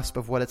grasp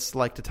of what it's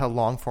like to tell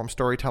long-form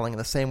storytelling in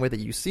the same way that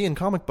you see in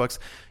comic books,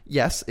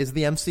 yes, is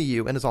the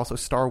MCU and is also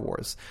Star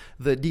Wars.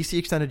 The DC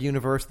Extended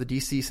Universe, the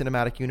DC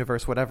Cinematic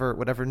Universe,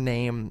 whatever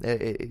name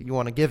you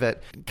want to give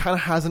it, kind of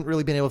hasn't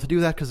really been able to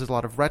do that because there's a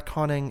lot of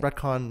retconning.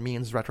 Retcon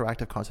means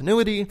retroactive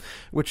continuity,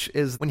 which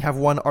is when you have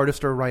one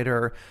artist or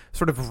writer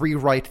sort of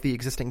rewrite the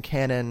existing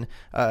canon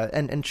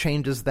and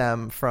changes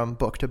them from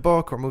book to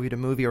book or movie to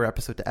movie or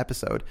episode to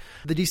episode.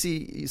 The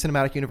DC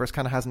Cinematic Universe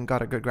kind of hasn't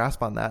got a good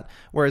grasp on that,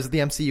 whereas the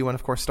MCU and,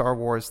 of course, Star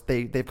Wars,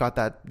 they've got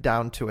that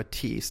down to a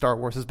T. Star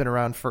Wars has been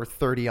around for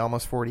 30,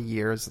 almost 40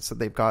 years, so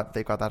they've got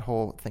that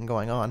whole thing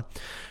going on.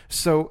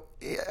 So,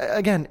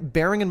 again,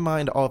 bearing in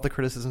mind all of the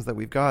criticisms that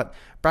we've got,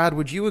 Brad,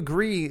 would you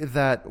agree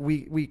that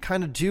we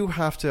kind of do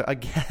have to,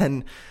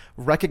 again,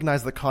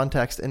 recognize the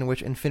context in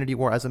which Infinity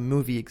War as a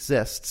movie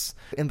exists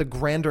in the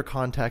grander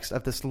context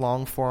of this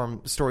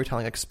long-form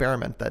storytelling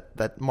experiment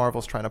that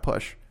Marvel's trying to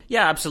push?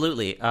 Yeah,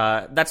 absolutely.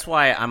 That's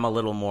why I'm a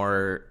little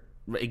more,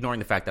 ignoring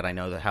the fact that I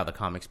know how the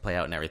comics play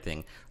out and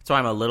everything, so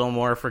I'm a little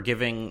more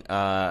forgiving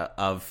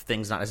of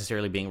things not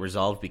necessarily being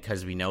resolved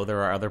because we know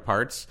there are other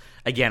parts.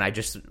 Again,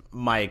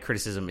 my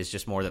criticism is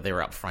just more that they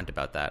were upfront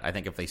about that. I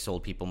think if they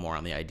sold people more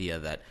on the idea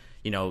that,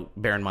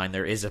 bear in mind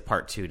there is a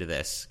part 2 to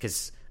this,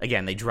 because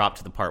again, they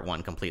dropped the part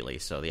 1 completely,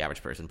 so the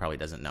average person probably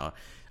doesn't know.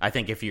 I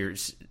think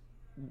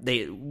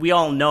we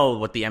all know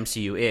what the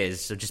MCU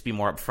is, so just be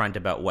more upfront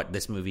about what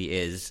this movie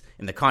is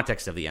in the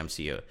context of the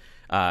MCU.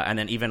 And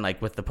then even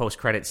with the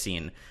post-credit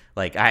scene,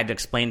 I had to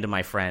explain to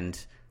my friend,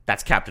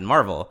 that's Captain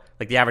Marvel.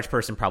 The average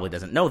person probably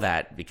doesn't know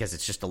that because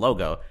it's just a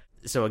logo.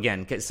 So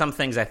again, some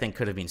things I think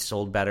could have been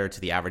sold better to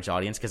the average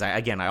audience, because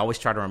I always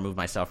try to remove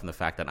myself from the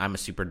fact that I'm a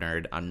super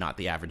nerd. I'm not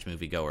the average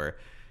moviegoer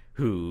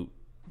who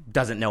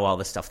doesn't know all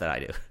the stuff that I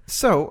do.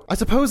 So, I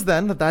suppose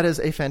then that is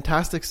a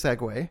fantastic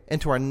segue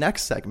into our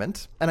next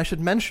segment. And I should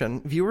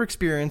mention, viewer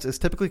experience is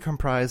typically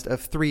comprised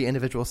of 3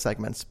 individual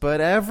segments, but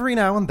every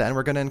now and then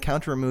we're going to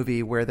encounter a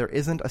movie where there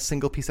isn't a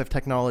single piece of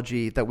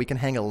technology that we can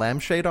hang a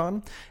lampshade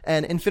on,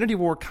 and Infinity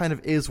War kind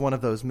of is one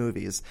of those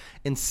movies.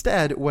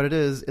 Instead, what it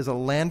is a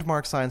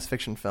landmark science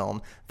fiction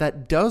film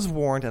that does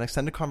warrant an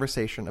extended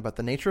conversation about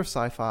the nature of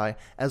sci-fi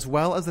as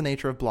well as the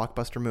nature of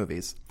blockbuster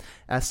movies.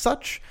 As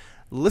such,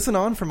 listen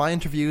on for my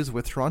interviews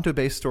with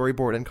Toronto-based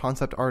storyboard and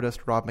concept artist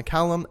Rob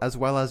McCallum, as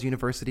well as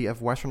University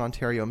of Western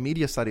Ontario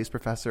Media Studies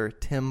professor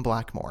Tim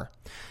Blackmore.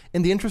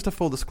 In the interest of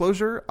full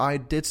disclosure, I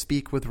did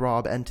speak with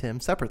Rob and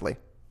Tim separately.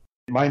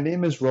 My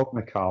name is Rob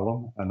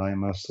McCallum, and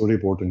I'm a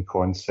storyboard and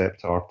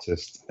concept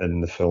artist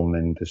in the film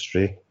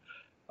industry,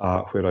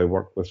 where I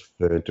work with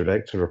the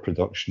director or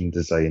production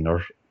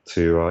designer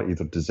to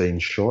either design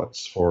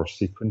shots for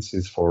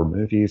sequences for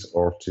movies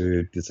or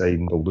to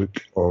design the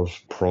look of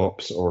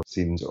props or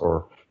scenes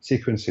or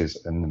sequences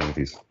in the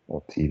movies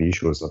or TV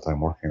shows that I'm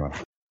working on.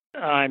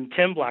 I'm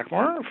Tim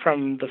Blackmore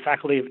from the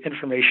Faculty of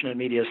Information and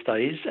Media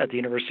Studies at the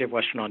University of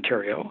Western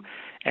Ontario,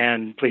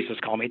 and please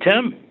just call me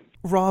Tim.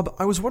 Rob,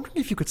 I was wondering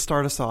if you could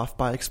start us off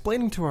by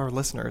explaining to our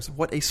listeners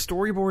what a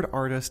storyboard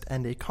artist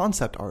and a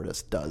concept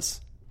artist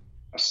does.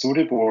 A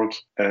storyboard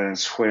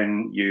is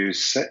when you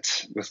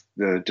sit with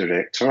the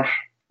director.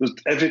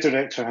 Every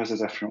director has a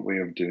different way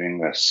of doing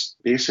this.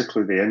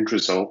 Basically, the end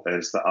result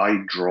is that I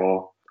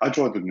draw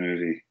the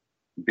movie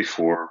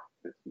before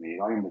it's made.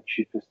 I am the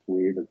cheapest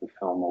way that the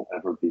film will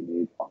ever be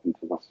made up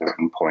until a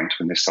certain point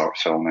when they start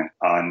filming.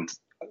 And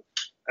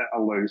it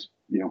allows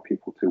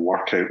people to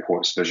work out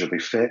what's visual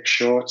effects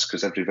shots,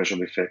 because every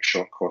visual effects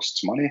shot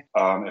costs money.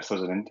 If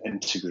there's an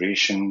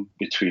integration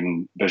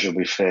between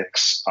visual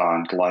effects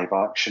and live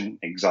action,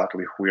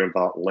 exactly where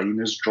that line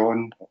is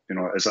drawn.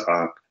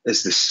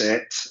 Is the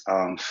set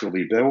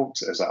fully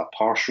built? Is it a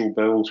partial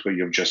build where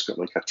you've just got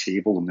a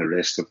table and the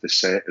rest of the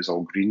set is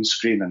all green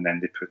screen, and then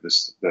they put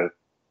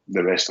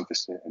the rest of the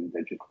set in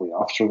digitally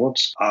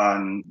afterwards?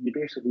 And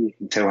you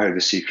can tell how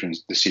the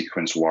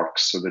sequence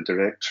works. So the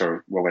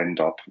director will end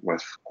up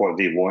with what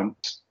they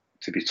want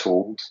to be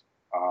told,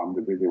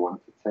 the way they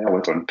want to tell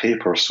it on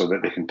paper, so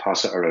that they can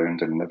pass it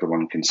around and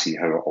everyone can see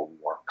how it all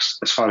works.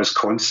 As far as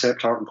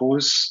concept art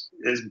goes,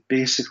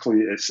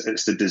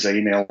 it's the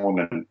design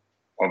element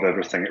of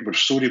everything.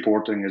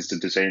 Storyboarding is the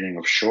designing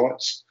of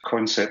shots.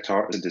 Concept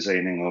art is the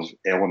designing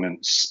of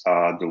elements,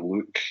 the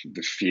look,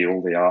 the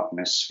feel, the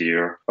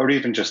atmosphere, or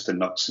even just the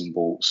nuts and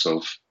bolts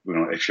of,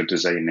 if you're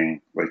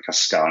designing a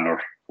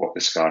scanner, what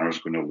the scanner is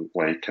going to look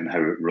like and how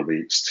it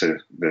relates to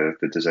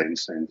the design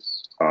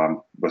sense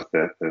with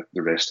the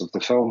rest of the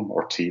film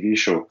or TV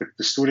show.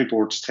 The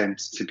storyboards tend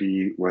to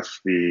be with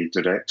the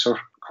director.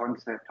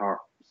 Concept art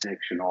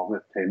section of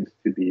it tends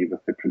to be with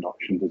the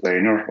production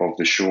designer of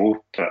the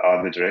show,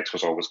 but the director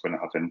is always going to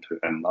have input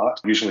in that.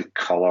 Usually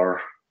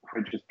colour,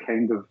 which is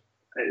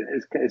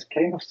it's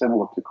kind of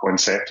similar to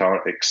concept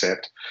art,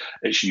 except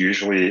it's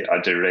usually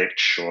a direct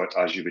shot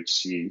as you would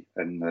see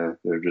in the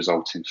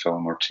resulting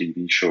film or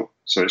TV show.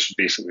 So it's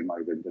basically my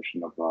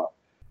rendition of that.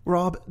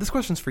 Rob, this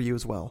question's for you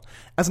as well.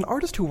 As an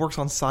artist who works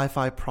on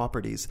sci-fi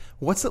properties,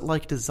 what's it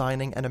like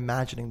designing and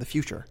imagining the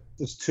future?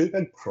 There's two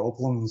big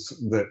problems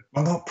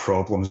not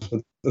problems,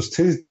 but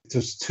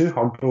There's two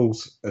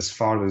hurdles as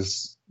far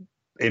as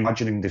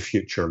imagining the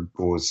future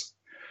goes,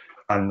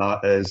 and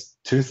that is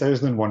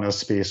 2001: A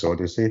Space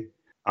Odyssey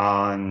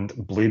and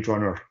Blade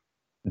Runner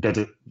did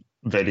it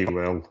very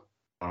well.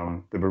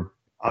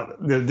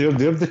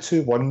 They're the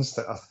two ones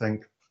that I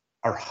think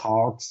are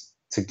hard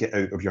to get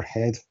out of your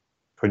head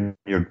when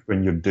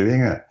you're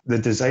doing it. The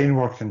design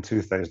work in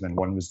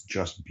 2001 was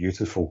just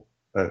beautiful.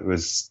 It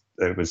was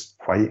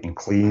white and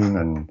clean,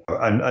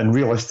 and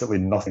realistically,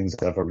 nothing's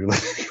ever really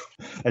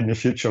in the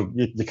future.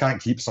 You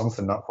can't keep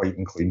something that white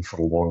and clean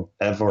for long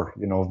ever.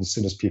 As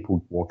soon as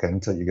people walk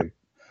into it, you get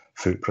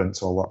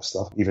footprints, all that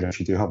stuff. Even if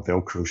you do have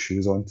Velcro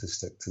shoes on to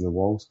stick to the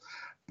walls,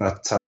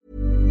 but.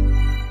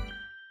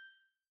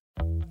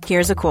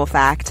 Here's a cool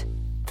fact: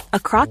 a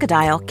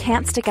crocodile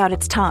can't stick out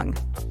its tongue.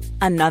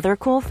 Another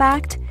cool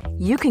fact: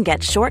 you can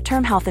get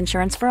short-term health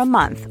insurance for a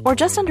month or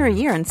just under a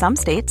year in some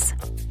states.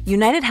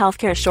 United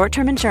Healthcare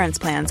short-term insurance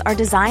plans are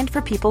designed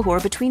for people who are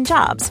between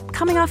jobs,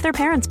 coming off their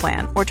parents'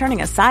 plan, or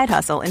turning a side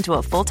hustle into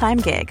a full-time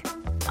gig.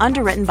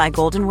 Underwritten by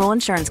Golden Rule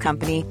Insurance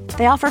Company,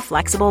 they offer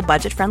flexible,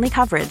 budget-friendly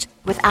coverage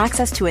with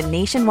access to a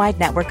nationwide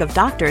network of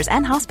doctors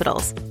and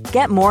hospitals.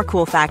 Get more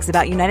cool facts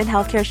about United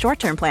Healthcare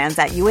short-term plans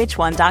at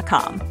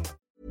uh1.com.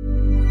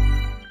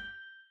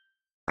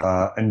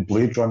 And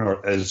Blade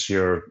Runner is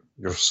your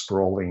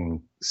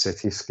sprawling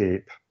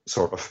cityscape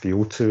sort of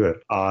feel to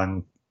it.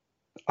 And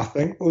I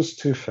think those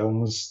two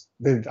films,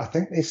 I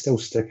think they still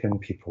stick in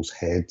people's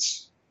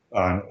heads.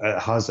 And it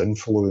has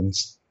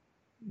influenced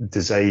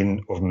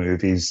design of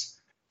movies,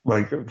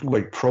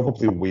 like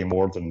probably way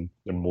more than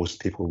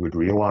most people would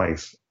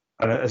realise.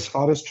 And as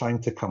far as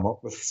trying to come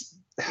up with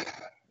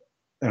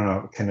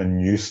kind of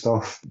new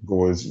stuff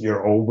goes,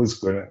 you're always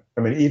going to,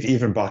 I mean,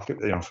 even back,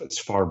 as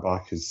far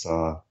back as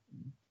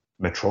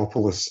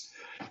Metropolis,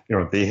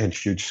 they had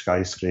huge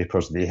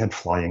skyscrapers, they had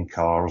flying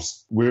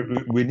cars.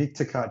 We need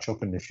to catch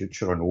up in the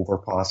future on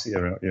overpasses,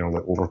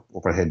 like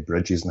overhead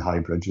bridges and high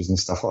bridges and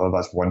stuff like that.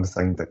 That's one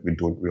thing that we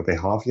don't really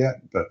have yet,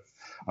 but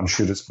I'm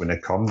sure it's going to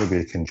come, the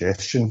way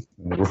congestion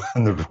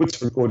and the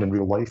roads are going in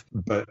real life.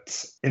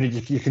 But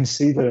you can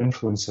see the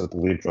influence of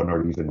Blade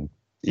Runner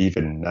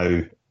even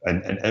now.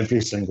 And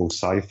every single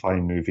sci-fi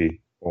movie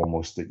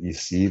almost that you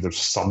see, there's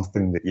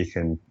something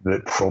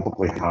that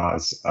probably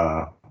has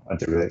a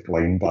direct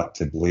line back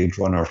to Blade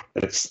Runner.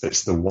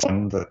 It's the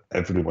one that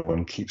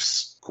everyone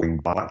keeps going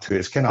back to.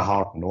 It's kind of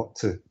hard not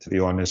to be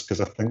honest,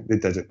 because I think they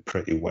did it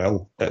pretty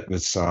well. It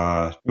was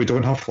we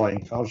don't have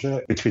flying cars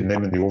yet. Between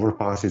them and the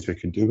overpasses, we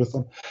can do with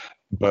them,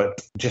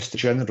 but just the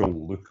general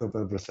look of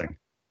everything.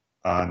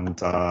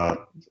 And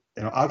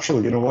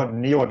actually, you know what,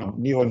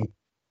 neon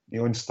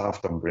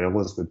staffed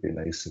umbrellas would be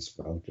nice as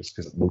well, just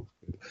because it looked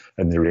good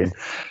in the rain.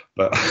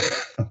 But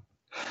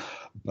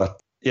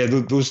yeah,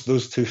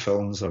 those two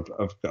films have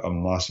got a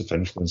massive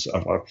influence.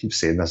 I keep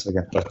saying this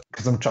again, but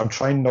because I'm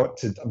trying not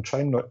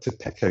to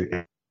pick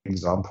out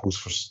examples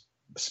for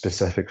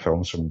specific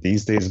films from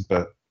these days.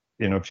 But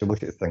if you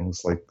look at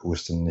things like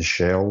Ghost in the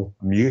Shell,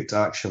 Mute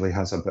actually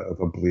has a bit of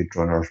a Blade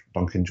Runner.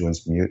 Duncan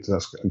Jones' Mute,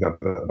 that's got a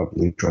bit of a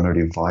Blade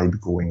Runner-y vibe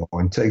going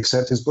on to,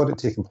 except it's got it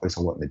taking place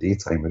a lot in the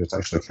daytime, but it's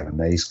actually kind of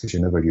nice because you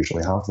never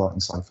usually have that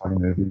in sci-fi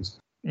movies.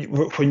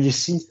 When you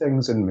see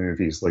things in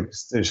movies, like,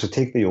 so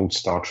take the old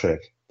Star Trek,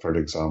 for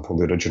example,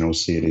 the original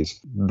series.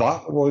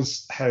 That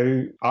was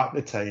how, at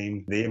the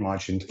time, they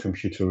imagined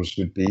computers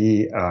would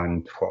be,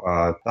 and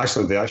the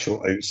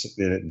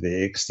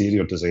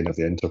exterior design of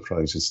the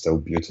Enterprise is still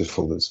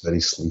beautiful. It's very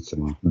sleek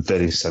and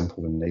very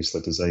simple and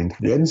nicely designed.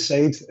 The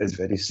inside is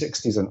very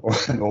 60s and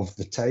of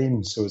the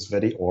time, so it's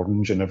very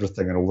orange and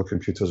everything, and all the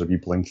computers are wee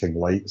blinking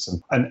lights.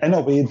 And in a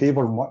way, they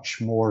were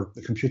much more,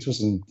 the computers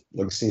in,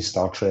 like, say,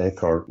 Star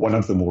Trek, or one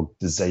of the more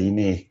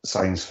designy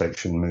science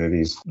fiction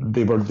movies,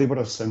 they were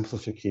a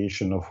simplification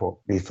of what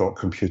they thought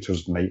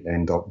computers might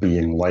end up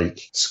being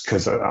like.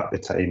 Because at the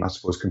time, I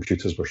suppose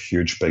computers were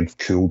huge, big,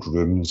 cooled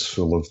rooms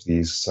full of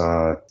these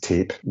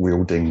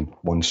tape-wielding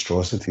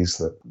monstrosities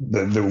that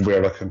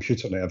were a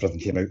computer, and everything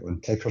came out on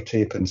ticker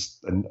tape and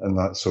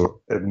that. So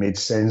it made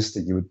sense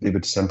that they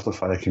would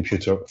simplify a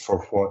computer for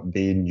what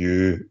they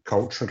knew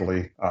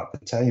culturally at the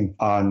time.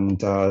 And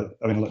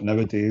like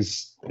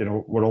nowadays,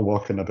 we're all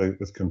walking about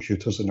with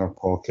computers in our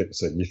pockets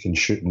that you can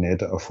shoot and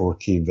edit a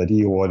 4K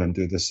video on and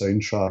do the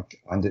soundtrack,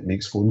 and it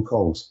makes phone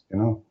calls,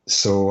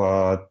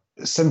 So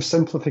some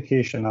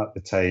simplification at the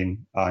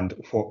time and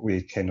what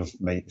we kind of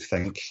might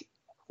think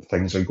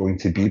things are going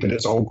to be, but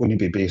it's all going to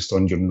be based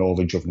on your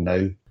knowledge of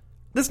now.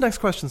 This next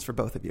question is for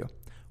both of you.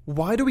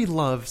 Why do we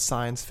love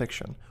science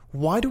fiction?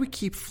 Why do we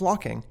keep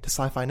flocking to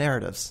sci-fi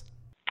narratives?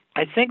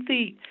 I think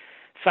the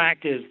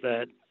fact is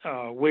that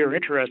we're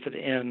interested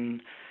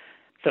in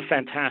the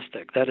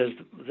fantastic. That is,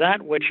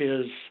 that which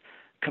is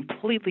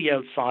completely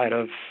outside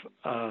of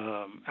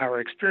our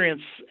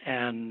experience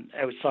and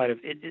outside of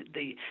it.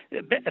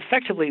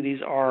 Effectively,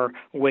 these are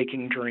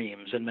waking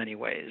dreams in many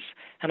ways.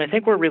 And I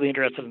think we're really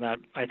interested in that.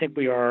 I think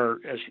we are,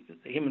 as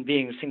human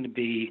beings, seem to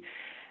be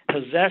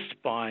possessed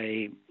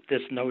by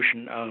this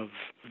notion of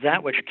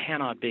that which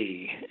cannot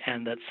be,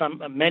 and that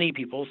many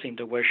people seem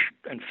to wish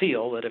and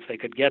feel that if they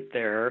could get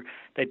there,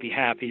 they'd be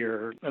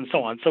happier, and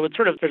so on. So it's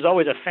sort of, there's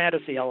always a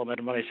fantasy element,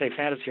 and when I say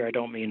fantasy, I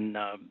don't mean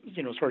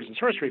swords and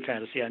sorcery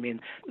fantasy. I mean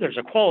there's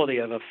a quality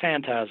of a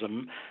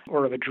phantasm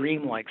or of a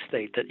dreamlike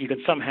state that you could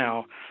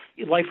somehow.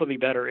 Life would be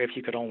better if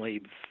you could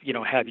only,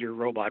 have your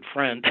robot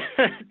friend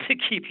to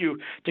keep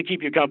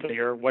you company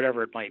or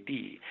whatever it might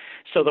be.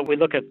 So that we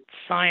look at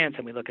science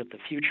and we look at the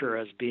future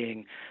as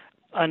being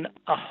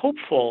a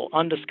hopeful,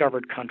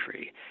 undiscovered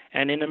country.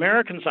 And in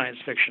American science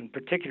fiction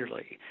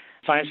particularly,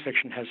 science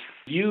fiction has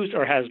used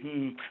or has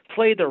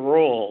played the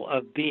role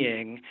of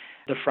being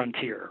the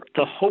frontier,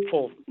 the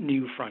hopeful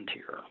new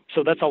frontier.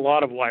 So that's a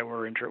lot of why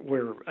we're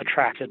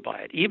attracted by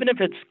it, even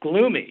if it's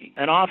gloomy.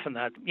 And often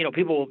that,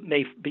 people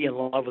may be in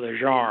love with a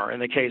genre. In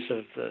the case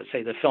of,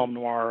 say, the film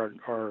noir,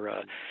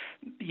 or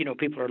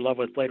people are in love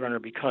with Blade Runner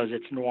because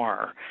it's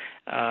noir.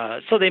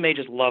 So they may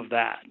just love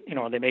that.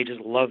 They may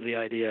just love the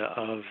idea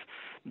of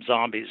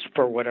zombies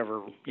for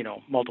whatever,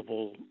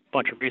 multiple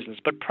bunch of reasons.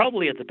 But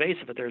probably at the base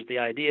of it, there's the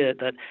idea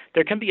that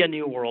there can be a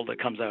new world that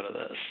comes out of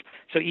this.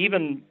 So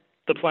even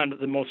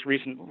the most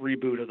recent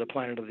reboot of the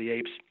Planet of the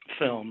Apes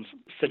films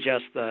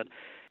suggests that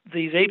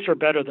these apes are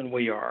better than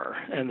we are,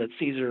 and that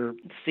Caesar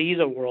sees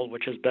a world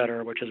which is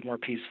better, which is more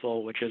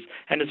peaceful,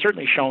 and it's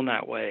certainly shown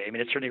that way. I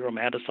mean, it's certainly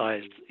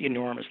romanticized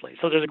enormously.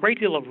 So there's a great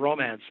deal of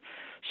romance,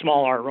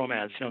 small R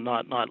romance,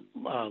 not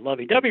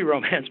lovey-dovey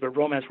romance, but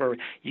romance where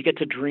you get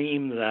to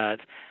dream that,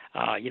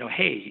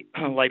 hey,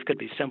 life could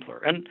be simpler.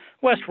 And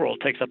Westworld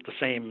takes up the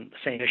same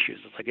issues.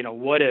 It's like,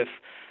 what if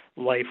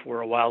life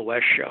were a Wild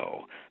West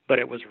show, but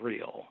it was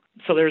real?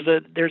 So there's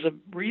a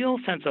real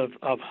sense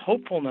of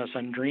hopefulness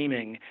and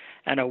dreaming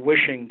and a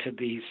wishing to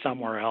be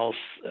somewhere else,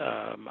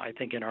 I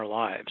think, in our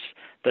lives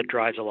that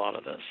drives a lot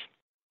of this.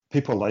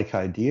 People like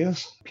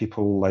ideas.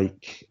 People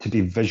like to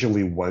be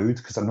visually wowed,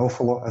 because an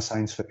awful lot of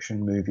science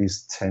fiction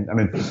movies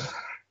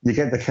you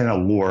get the kind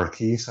of lower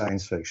key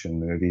science fiction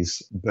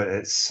movies, but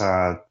it's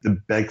the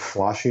big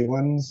flashy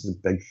ones, the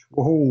big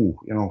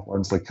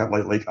ones like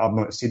I've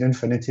not seen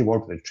Infinity War,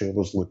 but the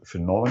trailers look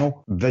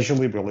phenomenal.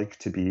 Visually, we like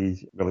to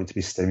be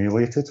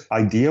stimulated.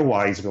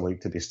 Idea-wise, we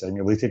like to be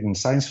stimulated, and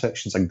science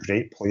fiction's a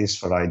great place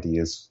for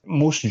ideas.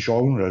 Most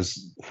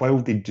genres, while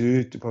they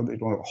do,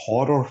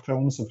 horror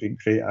films have got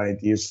great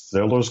ideas,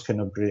 thrillers can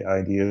have great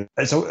ideas.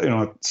 It's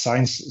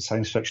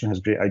science fiction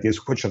has great ideas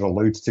which are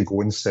allowed to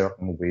go in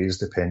certain ways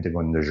depending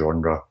on the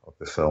genre of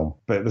the film.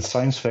 But with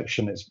science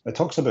fiction, it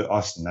talks about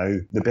us now.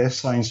 The best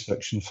science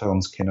fiction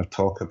films kind of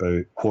talk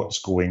about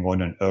what's going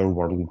on in our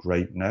world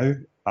right now,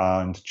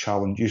 and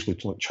usually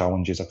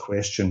challenges a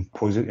question,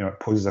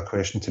 poses a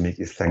question to make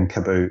you think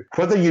about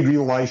whether you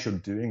realise you're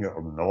doing it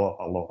or not.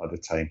 A lot of the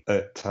time,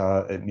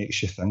 it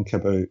makes you think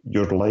about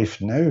your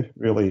life now.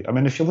 Really, I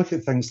mean, if you look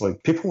at things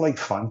like, people like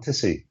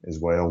fantasy as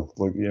well,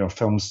 like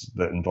films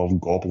that involve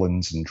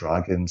goblins and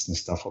dragons and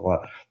stuff like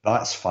that.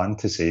 That's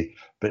fantasy,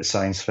 but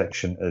science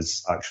fiction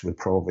is actually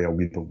probably a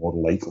wee bit more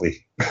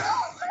likely.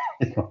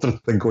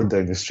 Than going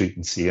down the street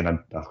and seeing a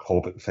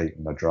hobbit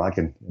fighting a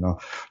dragon.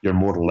 You're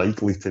more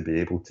likely to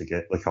be able to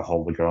get like a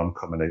hologram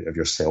coming out of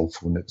your cell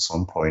phone at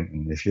some point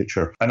in the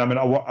future. And I mean,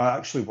 I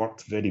actually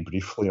worked very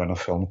briefly on a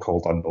film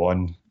called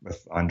Unknown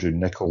with Andrew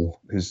Niccol,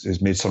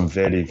 who's made some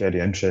very, very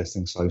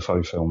interesting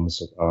sci-fi films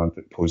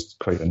that posed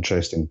quite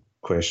interesting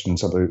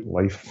questions about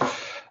life.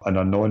 And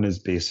Unknown is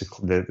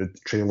basically the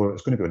trailer.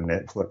 It's going to be on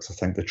Netflix. I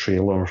think the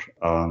trailer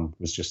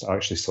was just, I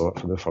actually saw it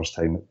for the first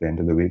time at the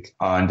end of the week.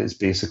 And it's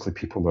basically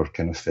people are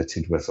kind of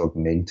fitted with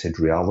augmented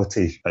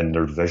reality in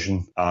their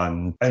vision.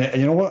 And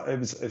you know what? It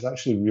was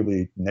actually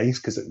really nice,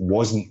 because it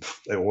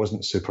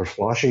wasn't super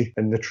flashy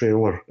in the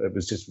trailer. It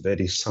was just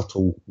very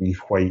subtle, wee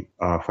white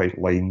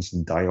lines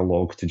and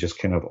dialogue to just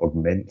kind of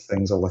augment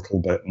things a little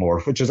bit more,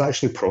 which is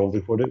actually probably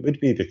what it would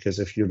be, because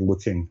if you're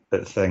looking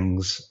at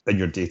things in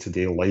your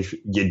day-to-day life,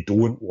 you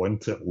don't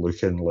want it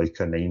looking like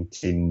a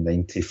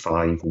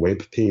 1995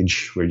 web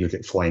page where you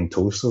get flying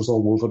toasters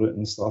all over it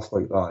and stuff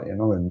like that,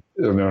 and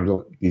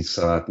remember these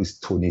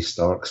Tony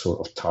Stark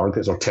sort of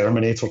targets, or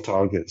Terminator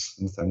targets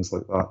and things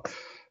like that.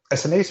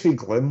 It's a nice wee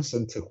glimpse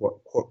into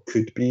what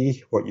could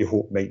be, what you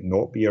hope might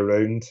not be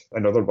around,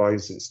 and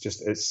otherwise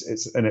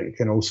and it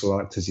can also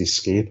act as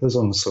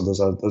escapism. So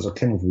there's a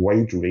kind of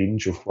wide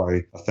range of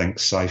why I think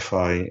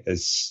sci-fi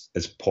is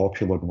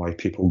popular and why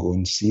people go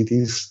and see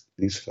these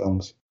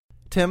films.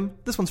 Tim,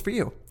 this one's for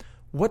you.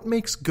 What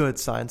makes good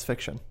science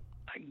fiction?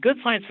 Good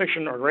science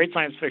fiction, or great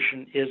science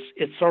fiction,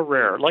 it's so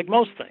rare. Like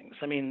most things.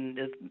 I mean,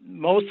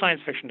 most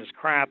science fiction is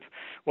crap,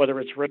 whether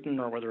it's written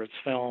or whether it's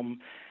film.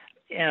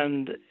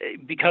 And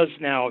because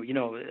now,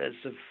 as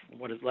of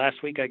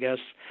last week, I guess,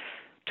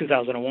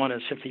 2001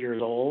 is 50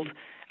 years old,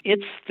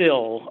 it's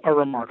still a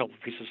remarkable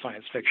piece of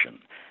science fiction.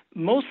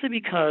 Mostly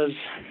because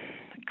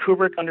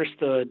Kubrick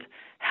understood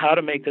how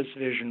to make this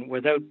vision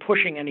without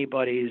pushing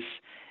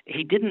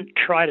he didn't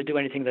try to do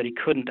anything that he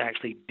couldn't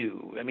actually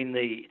do. I mean,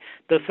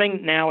 the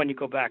thing now, when you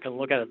go back and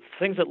look at it, the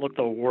things that look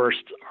the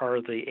worst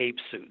are the ape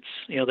suits.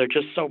 They're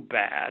just so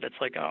bad. It's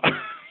like,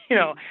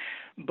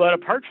 But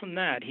apart from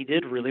that, he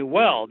did really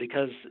well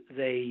because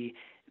they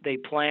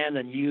planned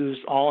and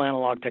used all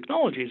analog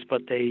technologies,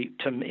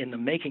 in the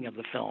making of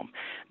the film.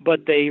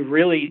 But they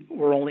really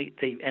were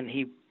and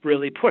he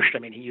really pushed. I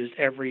mean, he used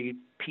every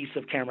piece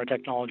of camera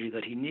technology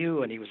that he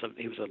knew, and he was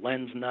a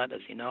lens nut,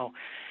 as you know.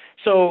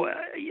 So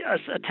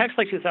a text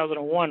like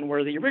 2001,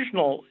 where the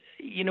original,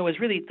 is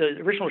really the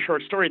original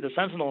short story, The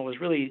Sentinel, was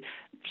really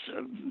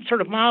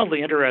sort of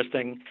mildly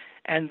interesting.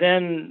 And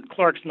then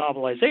Clarke's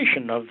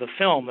novelization of the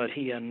film that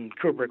he and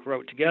Kubrick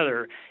wrote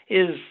together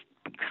is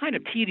kind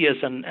of tedious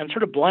and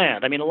sort of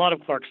bland. I mean, a lot of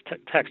Clarke's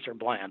texts are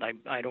bland.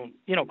 I don't,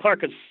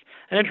 Clarke is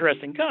an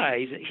interesting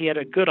guy. He had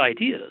good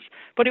ideas,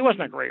 but he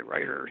wasn't a great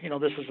writer.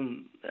 This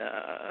isn't,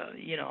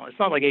 it's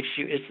not like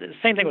H.G. It's the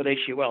same thing with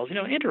H.G. Wells.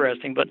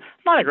 Interesting, but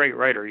not a great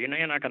writer. You're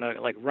not going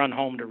to run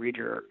home to read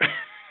your.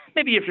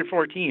 Maybe if you're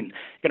 14, you're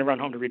going to run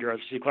home to read your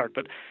Arthur C. Clarke.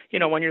 But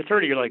when you're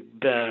 30, you're like,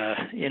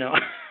 let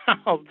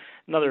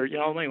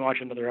me watch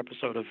another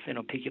episode of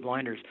Peaky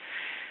Blinders.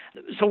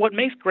 So what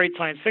makes great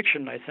science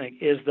fiction, I think,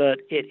 is that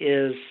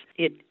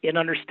it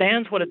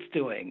understands what it's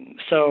doing.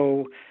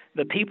 So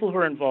the people who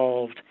are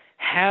involved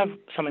have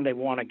something they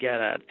want to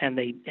get at, and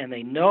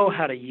they know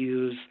how to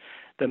use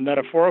the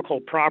metaphorical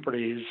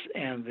properties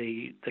and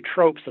the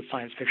tropes that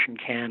science fiction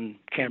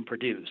can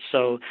produce.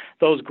 So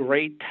those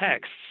great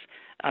texts,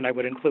 and I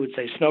would include,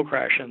 say, Snow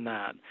Crash in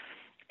that.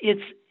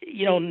 It's,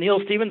 Neil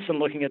Stephenson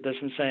looking at this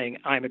and saying,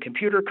 I'm a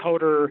computer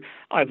coder,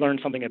 I've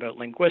learned something about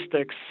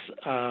linguistics,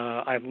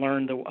 I've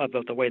learned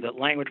about the way that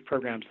language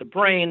programs the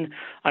brain,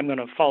 I'm going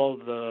to follow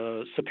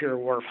the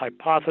Sapir-Whorf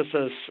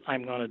hypothesis,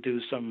 I'm going to do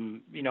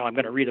some, I'm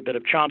going to read a bit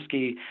of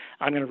Chomsky,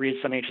 I'm going to read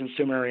some ancient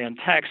Sumerian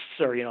texts,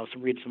 or,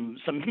 I'm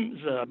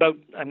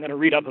going to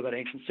read up about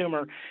ancient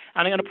Sumer, and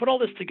I'm going to put all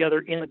this together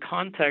in the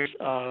context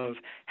of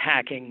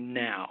hacking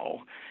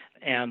now.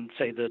 And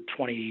say the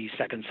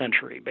 22nd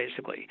century,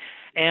 basically.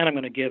 And I'm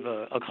going to give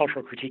a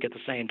cultural critique at the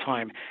same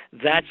time.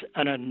 That's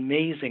an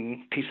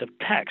amazing piece of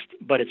text,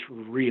 but it's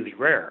really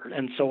rare.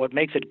 And so what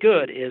makes it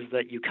good is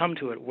that you come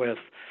to it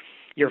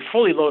you're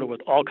fully loaded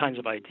with all kinds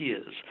of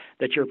ideas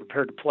that you're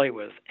prepared to play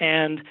with.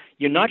 And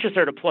you're not just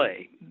there to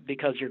play,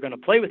 because you're going to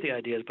play with the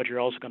ideas, but you're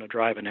also going to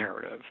drive a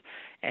narrative.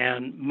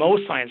 And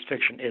most science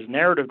fiction is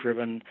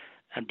narrative-driven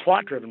and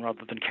plot-driven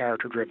rather than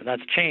character-driven.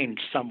 That's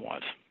changed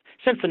somewhat.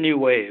 Since the new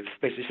wave,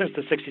 basically since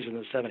the 60s and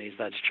the 70s,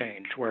 that's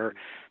changed, where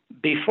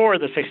before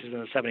the 60s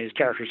and the 70s,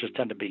 characters just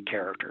tend to be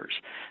characters.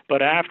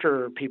 But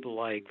after people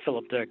like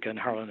Philip Dick and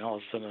Harlan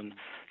Ellison and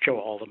Joe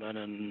Haldeman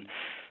and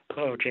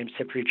James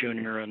Tiptree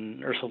Jr.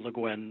 and Ursula Le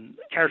Guin,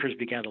 characters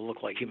began to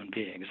look like human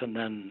beings.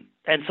 And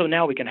so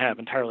now we can have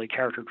entirely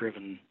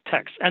character-driven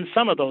texts. And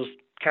some of those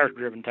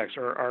character-driven texts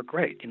are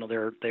great.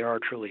 They are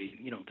truly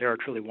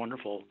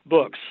wonderful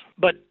books.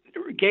 But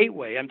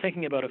Gateway, I'm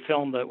thinking about a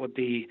film that would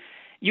be.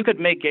 You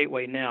could make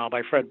Gateway now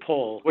by Fred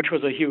Pohl, which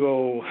was a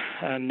Hugo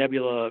and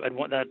Nebula.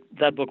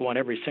 That book won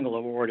every single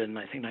award in,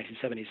 I think,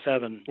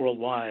 1977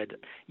 worldwide.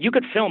 You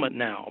could film it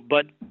now,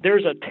 but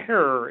there's a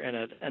terror in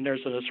it, and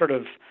there's a sort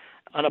of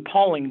an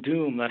appalling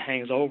doom that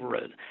hangs over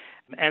it.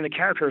 And the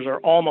characters are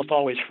almost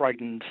always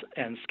frightened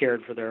and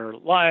scared for their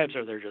lives,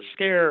 or they're just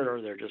scared,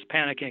 or they're just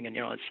panicking. And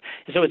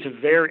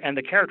and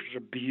the characters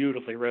are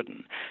beautifully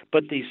written.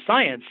 But the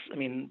science,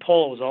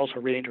 Pohl was also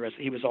really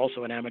interested. He was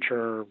also an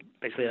amateur,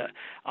 basically a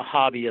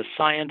hobbyist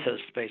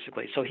scientist,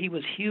 basically. So he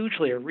was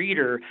hugely a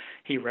reader.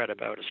 He read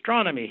about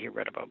astronomy, he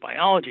read about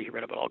biology, he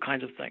read about all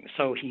kinds of things.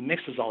 So he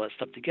mixes all that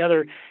stuff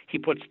together. He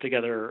puts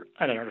together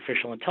an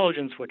artificial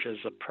intelligence, which is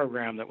a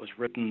program that was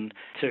written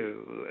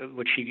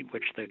which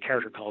the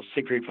character calls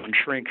Siegfried von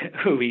Schrink,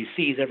 who he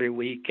sees every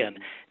week and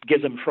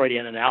gives him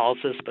Freudian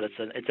analysis, but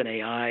it's an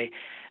AI.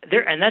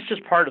 And that's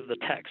just part of the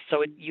text.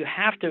 So you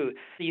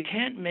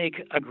can't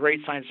make a great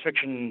science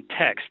fiction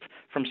text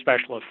from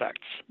special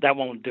effects. That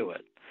won't do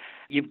it.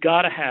 You've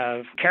got to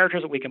have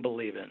characters that we can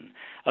believe in,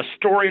 a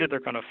story that they're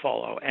going to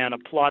follow, and a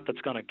plot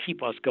that's going to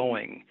keep us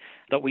going,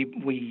 that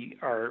we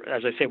are,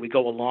 as I say, we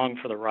go along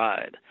for the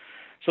ride.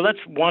 So that's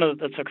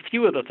a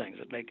few of the things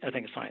that make, I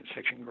think, science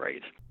fiction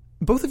great.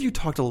 Both of you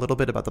talked a little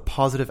bit about the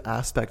positive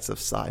aspects of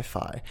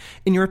sci-fi.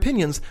 In your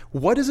opinions,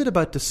 what is it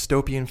about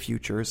dystopian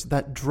futures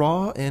that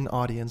draw in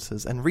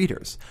audiences and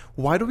readers?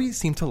 Why do we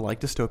seem to like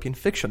dystopian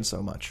fiction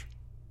so much?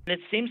 It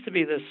seems to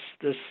be this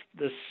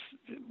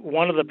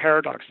one of the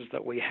paradoxes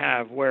that we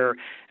have, where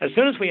as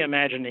soon as we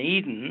imagine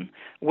Eden,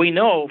 we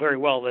know very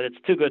well that it's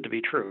too good to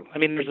be true.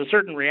 There's a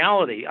certain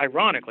reality.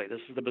 Ironically, this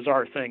is the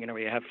bizarre thing.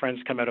 We have friends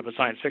come out of a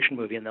science fiction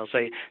movie and they'll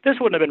say, this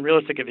wouldn't have been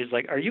realistic if he's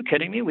like, are you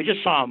kidding me? We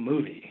just saw a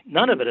movie.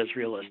 None of it is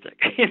realistic.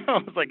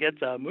 It's like,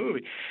 it's a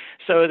movie.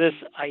 So this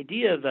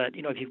idea that,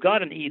 if you've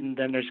got an Eden,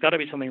 then there's got to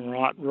be something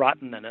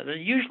rotten in it.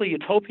 And usually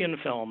utopian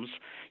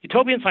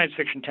science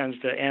fiction tends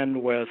to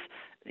end with,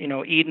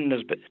 Eden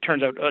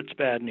turns out it's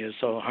bad news,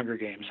 so Hunger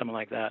Games, something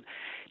like that.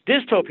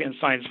 Dystopian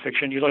science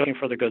fiction, you're looking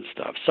for the good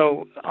stuff.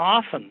 So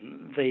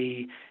often,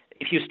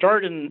 if you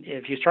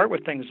start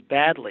with things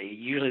badly,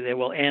 usually they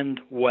will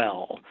end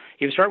well. If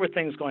you start with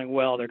things going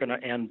well, they're going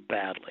to end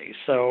badly.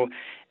 So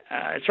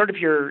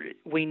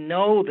we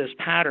know this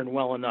pattern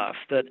well enough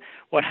that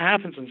what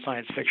happens in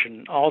science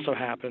fiction also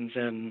happens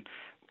in,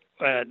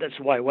 that's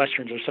why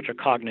Westerns are such a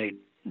cognate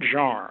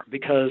genre,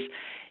 because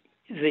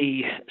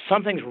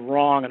something's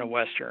wrong in a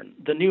Western.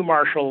 The new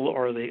marshal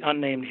or the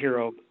unnamed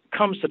hero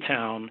comes to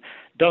town,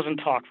 doesn't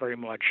talk very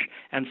much,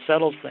 and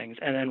settles things,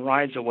 and then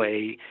rides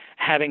away,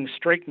 having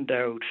straightened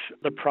out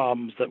the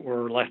problems that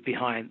were left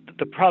behind,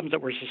 the problems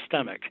that were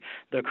systemic.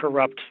 The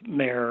corrupt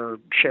mayor,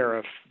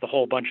 sheriff, the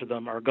whole bunch of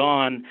them are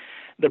gone.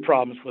 The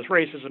problems with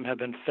racism have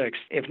been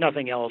fixed. If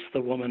nothing else,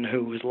 the woman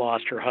who has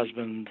lost her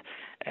husband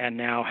and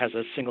now has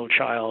a single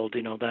child,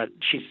 that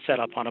she's set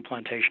up on a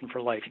plantation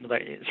for life,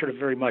 that sort of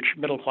very much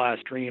middle-class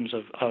dreams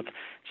of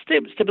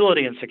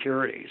stability and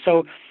security.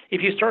 So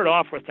if you start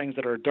off with things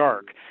that are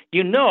dark,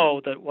 you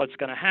know that what's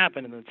going to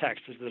happen in the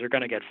text is that they're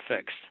going to get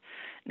fixed.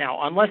 Now,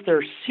 unless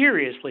they're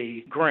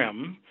seriously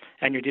grim,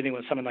 and you're dealing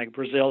with something like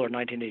Brazil or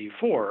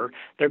 1984,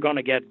 they're going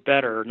to get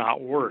better,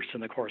 not worse, in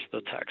the course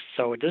of the text.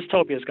 So a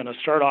dystopia is going to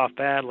start off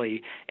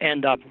badly,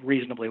 end up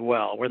reasonably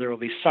well, where there will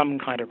be some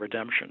kind of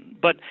redemption.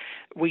 But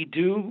we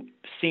do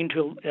seem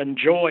to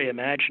enjoy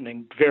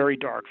imagining very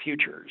dark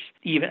futures,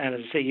 even, and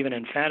as I say, even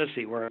in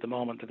fantasy, where at the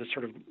moment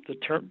the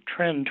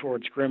trend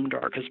towards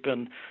grimdark has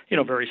been,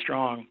 very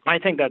strong. I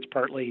think that's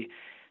partly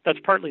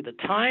the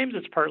times.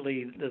 It's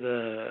partly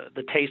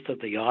the taste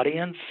of the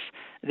audience.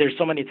 There's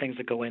so many things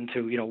that go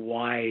into,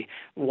 why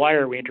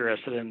are we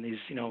interested in these,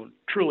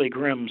 truly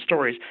grim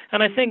stories?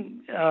 And I think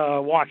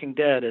Walking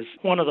Dead is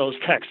one of those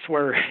texts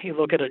where you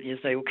look at it and you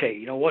say,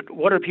 okay,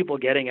 what are people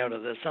getting out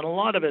of this? And a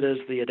lot of it is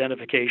the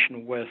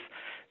identification with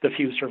the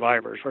few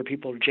survivors, where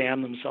people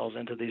jam themselves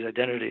into these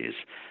identities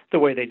the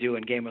way they do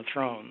in Game of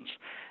Thrones,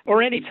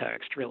 or any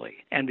text, really,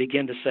 and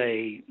begin to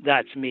say,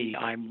 that's me,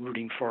 I'm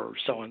rooting for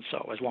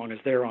so-and-so. As long as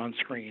they're on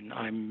screen,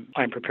 I'm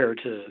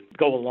prepared to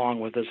go along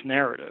with this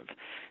narrative.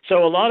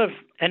 So a lot of,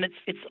 and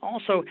it's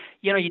also,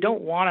 you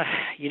don't want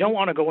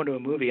to go into a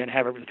movie and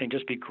have everything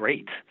just be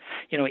great.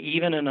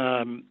 Even in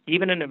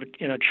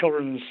a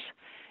children's,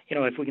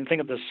 if we can think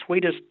of the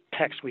sweetest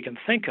text we can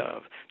think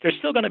of, there's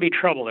still going to be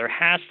trouble. There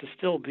has to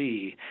still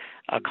be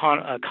a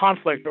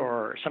conflict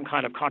or some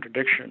kind of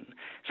contradiction.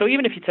 So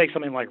even if you take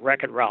something like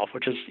Wreck-It Ralph,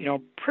 which is,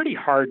 pretty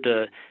hard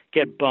to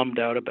get bummed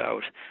out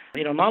about,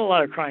 not a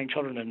lot of crying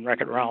children in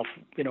Wreck-It Ralph,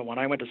 when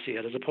I went to see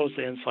it, as opposed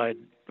to Inside,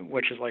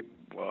 which is like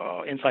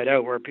Inside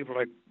Out, where people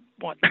are like,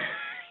 what?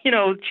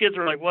 Kids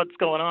are like, what's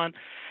going on?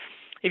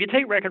 If you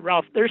take Wreck-It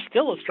Ralph, there's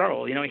still a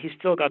struggle. He's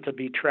still got to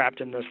be trapped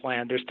in this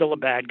land. There's still a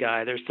bad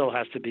guy. There still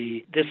has to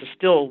be, this is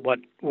still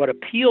what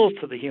appeals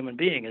to the human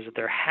being, is that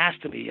there has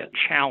to be a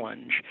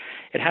challenge.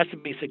 It has to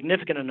be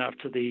significant enough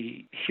to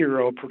the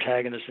hero,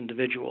 protagonist,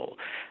 individual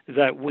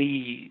that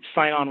we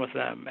sign on with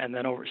them and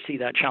then see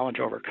that challenge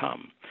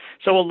overcome.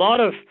 So a lot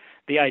of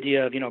the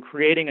idea of,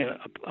 creating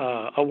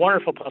a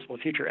wonderful possible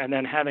future and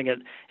then having it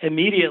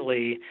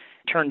immediately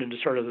turned into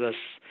sort of this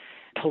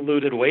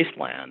polluted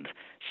wasteland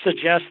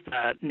suggests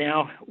that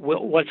now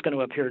what's going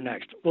to appear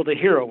next? Well, the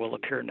hero will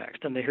appear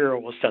next, and the hero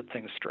will set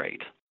things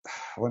straight.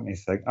 Let me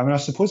think. I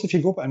suppose if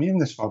you go,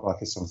 this far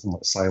back as something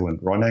like Silent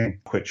Running,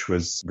 which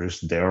was Bruce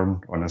Dern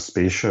on a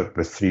spaceship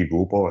with 3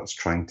 robots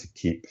trying to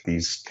keep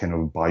these kind of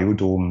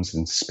biodomes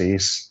in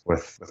space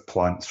with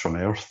plants from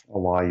Earth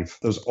alive.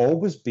 There's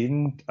always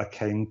been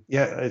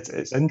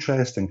it's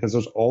interesting because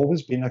there's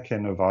always been a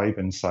kind of vibe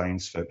in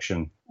science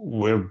fiction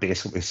where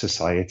basically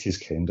society's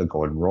kind of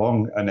gone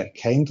wrong, and it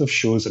kind of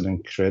shows an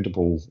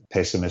incredible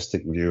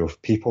pessimistic view of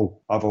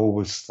people. I've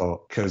always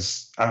thought,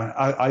 because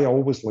I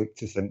always like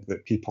to think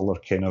that people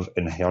are kind of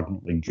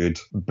inherently good,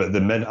 but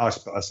I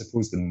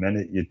suppose the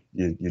minute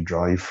you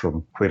drive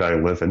from where I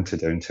live into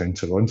downtown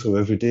Toronto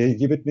every day,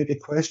 you would maybe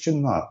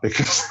question that,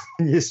 because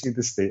you see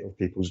the state of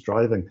people's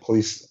driving.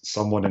 Please,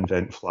 someone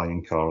invent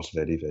flying cars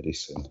very, very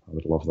soon. I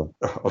would love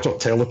that. Or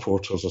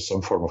teleporters or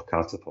some form of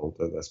catapult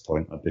at this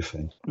point. I'd be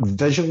fine.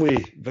 Visually,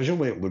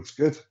 it looks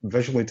good.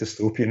 Visually,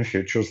 dystopian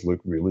futures look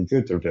really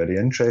good. They're very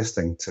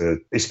interesting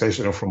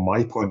especially from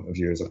my point of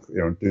view, as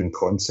doing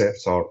concept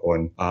art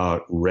on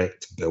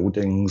wrecked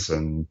buildings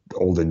and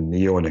all the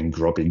neon and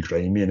grubby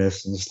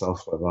griminess and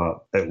stuff like that.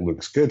 It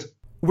looks good.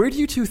 Where do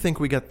you two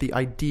think we get the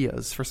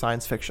ideas for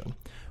science fiction?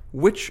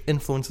 Which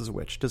influences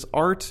which? Does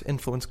art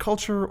influence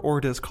culture, or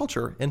does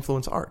culture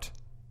influence art?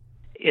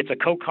 It's a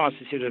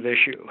co-constitutive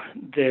issue.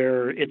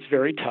 It's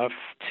very tough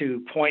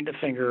to point a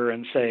finger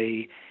and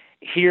say,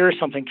 here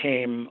something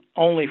came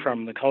only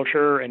from the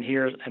culture, and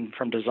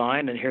from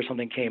design, and here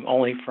something came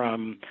only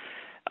from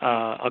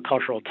a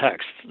cultural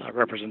text, a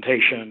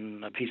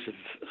representation, a piece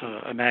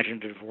of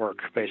imaginative work,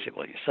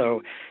 basically.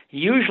 So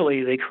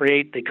usually they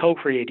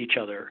co-create each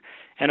other,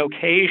 and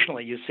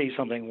occasionally you see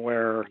something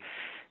where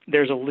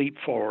there's a leap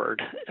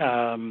forward,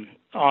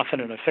 often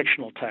in a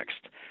fictional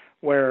text,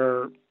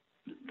 where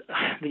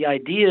the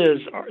ideas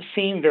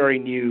seem very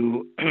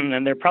new,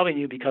 and they're probably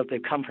new because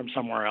they've come from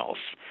somewhere else.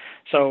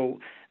 So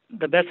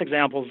the best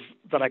examples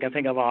that I can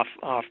think of off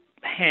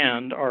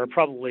hand are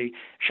probably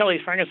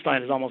Shelley's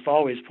Frankenstein is almost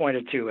always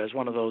pointed to as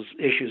one of those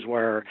issues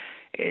where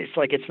it's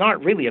like it's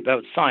not really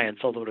about science,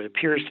 although it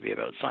appears to be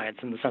about science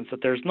in the sense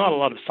that there's not a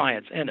lot of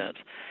science in it.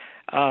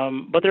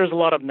 But there's a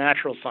lot of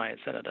natural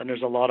science in it, and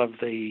there's a lot of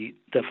the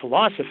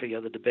philosophy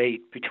of the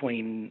debate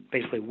between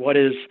basically what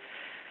is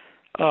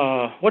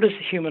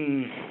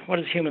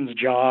human's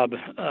job,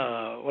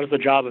 what is the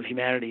job of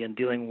humanity in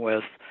dealing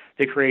with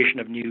the creation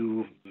of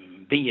new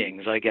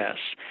beings, I guess.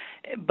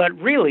 But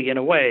really, in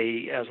a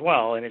way, as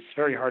well, and it's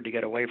very hard to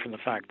get away from the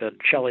fact that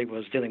Shelley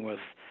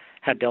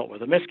had dealt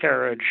with a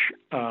miscarriage,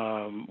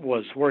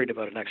 was worried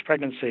about a next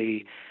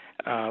pregnancy,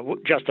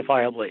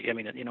 justifiably. I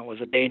mean, it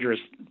was a dangerous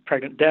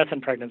death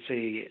in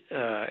pregnancy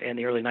in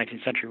the early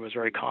 19th century was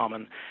very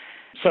common.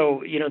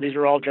 So, these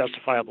are all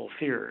justifiable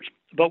fears.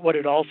 But what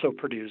it also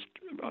produced,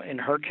 in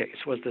her case,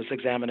 was this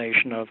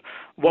examination of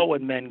what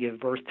would men give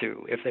birth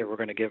to if they were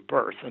going to give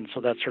birth. And so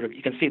that's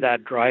you can see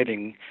that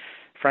driving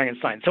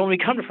Frankenstein. So when we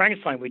come to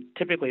Frankenstein, we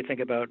typically think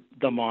about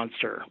the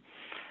monster,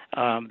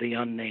 the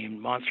unnamed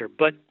monster.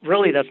 But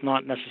really, that's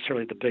not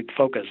necessarily the big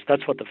focus.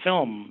 That's what the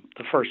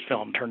first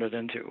film turned it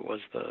into,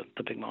 was the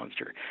big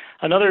monster.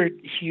 Another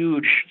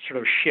huge sort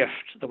of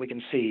shift that we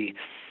can see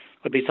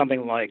would be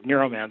something like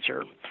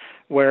Neuromancer,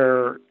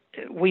 where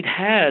we'd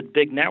had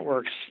big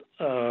networks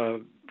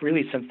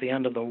really since the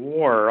end of the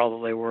war,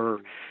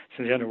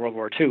 since the end of World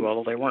War II,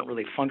 although they weren't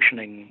really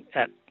functioning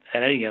at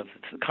any of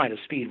the kind of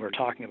speed we're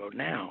talking about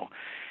now.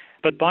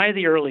 But by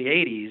the early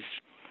 80s,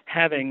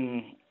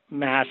 having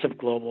massive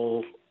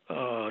global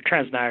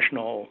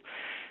transnational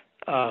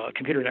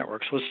computer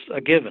networks was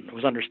a given. It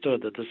was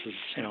understood that this is,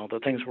 the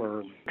things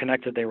were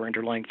connected, they were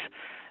interlinked,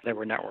 they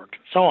were networked,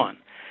 so on.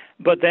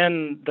 But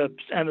then the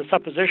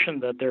supposition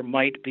that there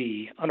might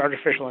be an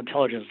artificial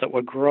intelligence that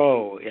would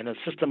grow in a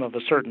system of a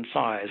certain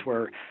size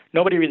where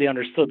nobody really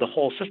understood the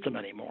whole system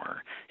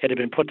anymore. It had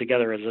been put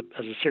together as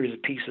a series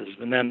of pieces,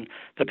 and then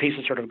the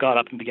pieces sort of got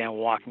up and began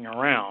walking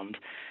around.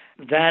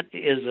 That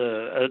is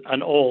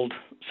an old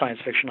science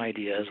fiction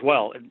idea as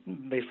well.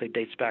 It basically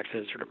dates back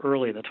to sort of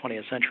early in the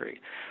 20th century.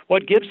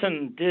 What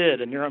Gibson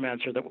did in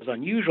Neuromancer that was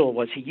unusual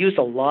was he used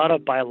a lot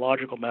of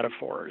biological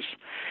metaphors.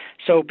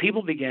 So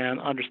people began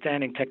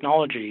understanding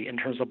technology in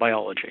terms of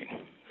biology.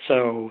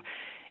 So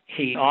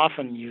he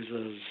often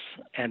uses,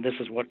 and this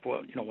is what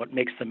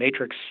makes The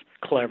Matrix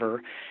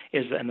clever,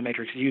 and The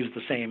Matrix used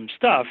the same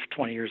stuff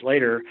 20 years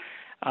later,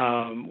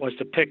 was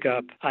to pick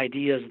up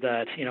ideas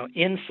that,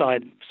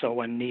 inside, so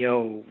when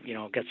Neo,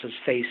 gets his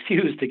face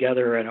fused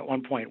together, and at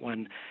one point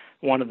when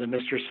one of the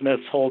Mr.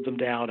 Smiths holds him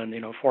down and,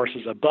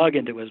 forces a bug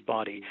into his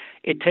body,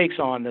 it takes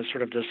on this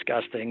sort of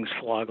disgusting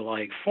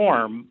slug-like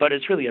form, but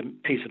it's really a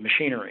piece of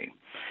machinery.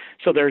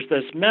 So there's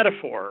this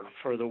metaphor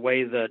for the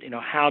way that,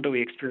 how do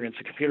we experience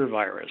a computer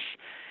virus?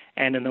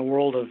 And in the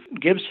world of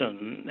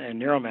Gibson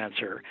and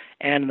Neuromancer,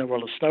 and in the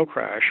world of Snow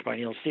Crash by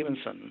Neil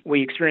Stephenson,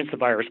 we experience the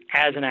virus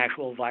as an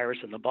actual virus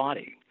in the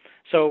body.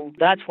 So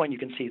that's when you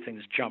can see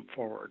things jump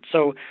forward.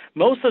 So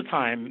most of the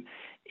time,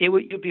 it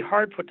would be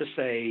hard put to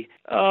say,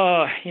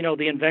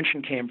 the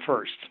invention came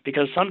first,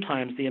 because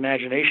sometimes the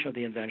imagination of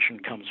the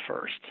invention comes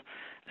first.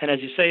 And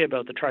as you say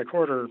about the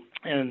tricorder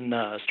in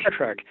Star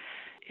Trek,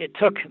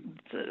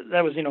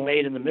 that was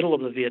made in the middle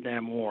of the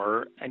Vietnam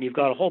War, and you've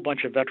got a whole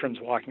bunch of veterans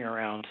walking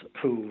around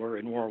who were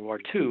in World War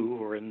II, who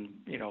were in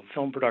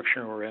film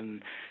production or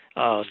in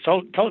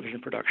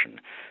television production,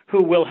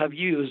 who will have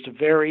used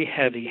very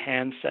heavy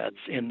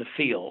handsets in the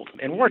field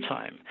in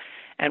wartime,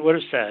 and would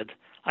have said,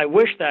 I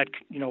wish that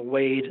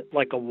weighed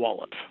like a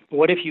wallet.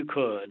 What if you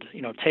could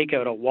take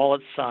out a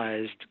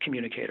wallet-sized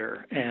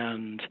communicator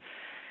and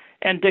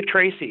Dick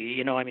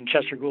Tracy,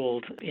 Chester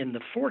Gould in the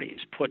 40s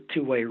put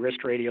two-way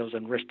wrist radios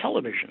and wrist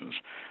televisions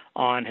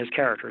on his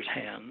character's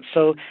hands.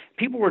 So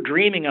people were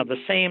dreaming of the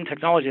same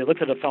technology. They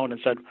looked at a phone and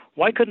said,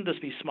 why couldn't this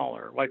be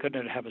smaller? Why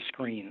couldn't it have a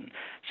screen?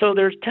 So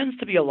there tends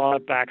to be a lot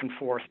of back and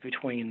forth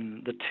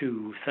between the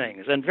two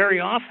things. And very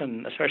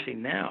often, especially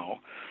now,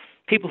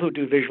 people who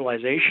do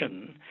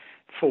visualization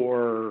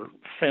for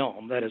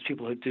film, that is,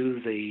 people who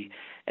do the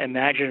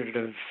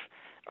imaginative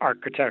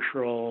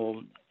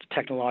architectural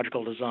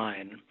technological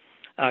design,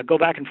 go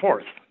back and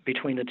forth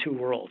between the two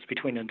worlds,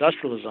 between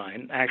industrial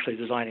design, actually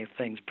designing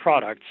things,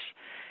 products,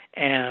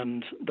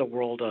 and the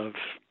world of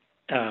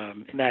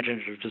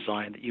imaginative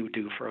design that you would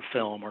do for a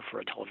film or for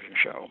a television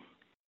show.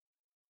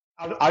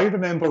 I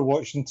remember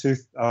watching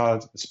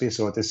Space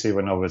Odyssey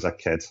when I was a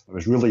kid. I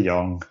was really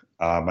young.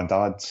 My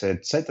dad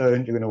said, sit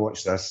down, you're going to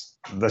watch this.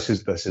 This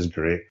is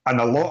great. And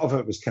a lot of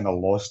it was kind of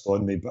lost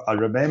on me, but I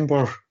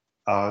remember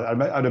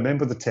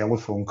the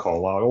telephone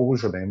call. I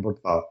always remembered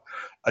that,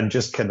 and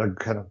just kind of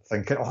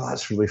thinking, oh,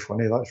 that's really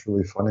funny.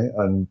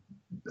 And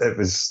it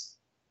was,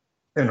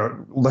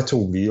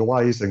 little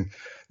realizing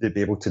you'd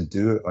be able to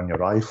do it on your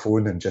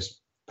iPhone and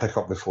just pick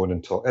up the phone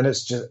and talk. And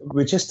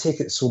we just take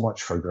it so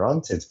much for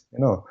granted,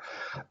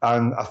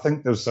 And I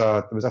think there was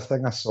a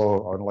thing I saw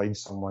online.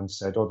 Someone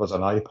said, oh, there's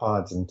an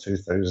iPad in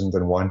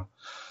 2001,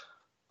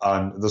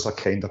 and there's a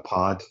kind of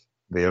pad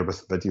there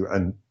with video,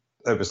 and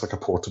It was like a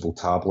portable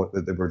tablet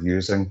that they were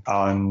using.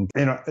 And,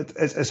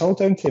 it's all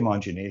down to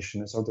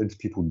imagination. It's all down to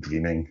people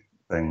dreaming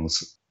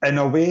things. In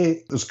a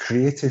way, there's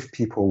creative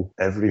people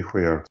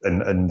everywhere in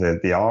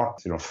the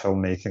art,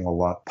 filmmaking,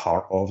 all that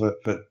part of it.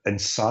 But in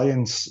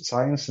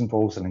science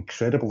involves an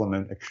incredible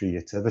amount of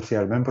creativity.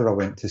 I remember I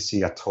went to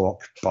see a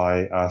talk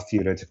by a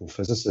theoretical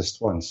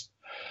physicist once.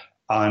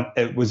 And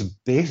it was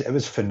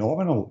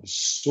phenomenal. It was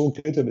so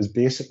good. It was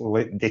basically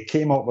like they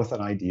came up with an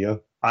idea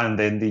and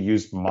then they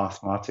used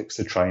mathematics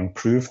to try and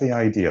prove the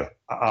idea.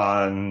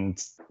 And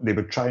they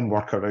would try and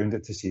work around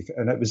it to see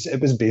and it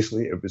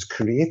was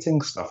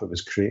creating stuff.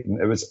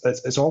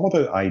 It's all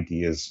about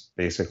ideas,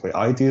 basically.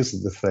 Ideas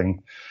are the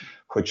thing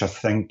which I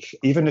think,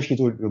 even if you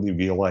don't really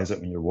realize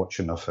it when you're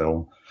watching a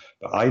film,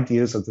 but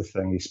ideas are the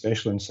thing,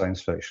 especially in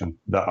science fiction,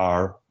 that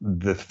are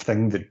the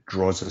thing that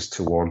draws us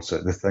towards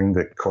it, the thing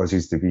that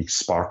causes the wee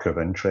spark of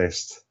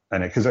interest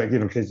in it.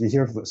 Because you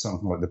hear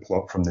something like the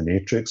plot from The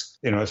Matrix,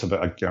 it's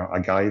about a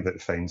guy that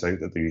finds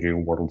out that the real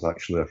world's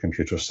actually a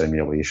computer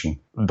simulation.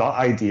 That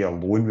idea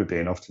alone would be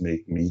enough to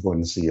make me go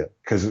and see it.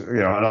 Because,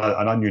 and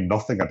I knew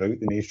nothing about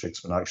The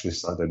Matrix when I actually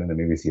sat down in the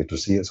movie theatre to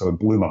see it, so it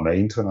blew my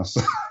mind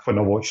when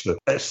I watched it.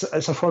 It's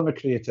a form of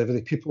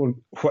creativity. People,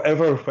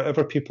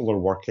 whatever people are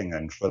working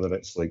in, whether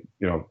it's like,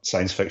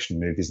 science fiction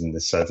movies in the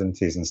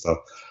 70s and stuff,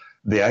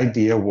 the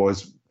idea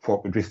was,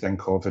 what would we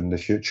think of in the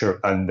future?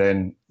 And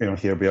then,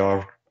 here we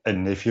are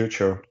in the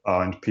future,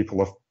 and people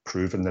have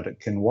proven that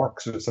it can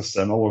work. So it's a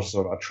similar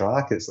sort of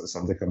track. It's like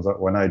somebody comes up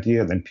with an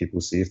idea, and then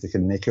people see if they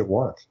can make it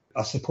work.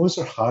 I suppose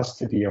there has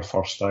to be a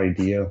first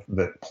idea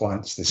that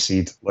plants the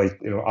seed. Like,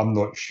 I'm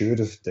not sure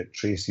if Dick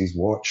Tracy's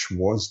watch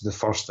was the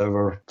first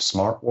ever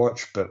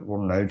smartwatch, but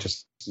we're now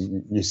just,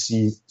 you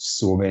see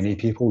so many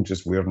people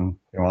just wearing,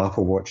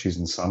 Apple watches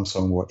and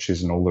Samsung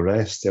watches and all the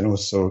rest,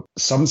 So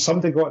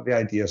somebody got the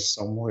idea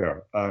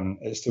somewhere. And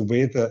it's the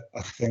way that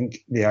I think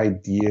the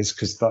ideas,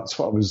 because that's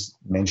what I was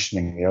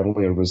mentioning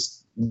earlier,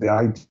 was the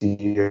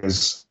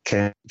ideas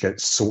can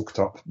get soaked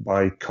up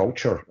by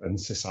culture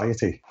and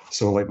society.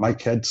 So like my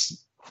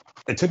kids,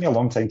 it took me a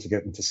long time to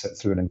get them to sit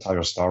through an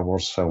entire Star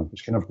Wars film,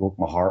 which kind of broke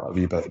my heart a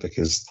wee bit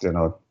because,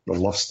 I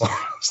love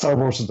Star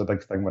Wars was the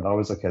big thing when I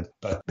was a kid.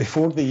 But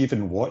before they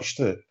even watched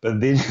it,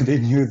 they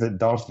knew that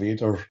Darth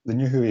Vader, they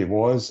knew who he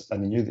was,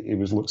 and they knew that he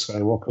was Luke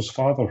Skywalker's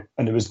father.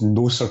 And it was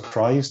no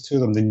surprise to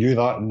them. They knew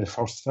that in the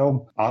first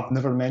film. I've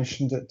never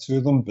mentioned it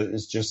to them, but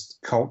it's just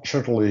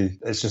culturally,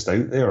 it's just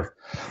out there.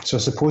 So I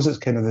suppose it's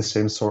kind of the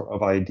same sort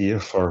of idea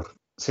for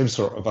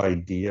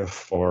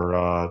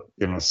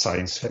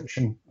science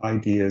fiction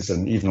ideas,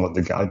 and even like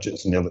the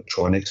gadgets and the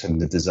electronics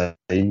and the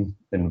design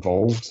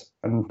involved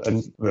and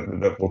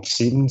that we've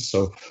seen.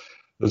 So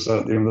there's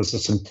a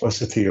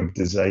simplicity of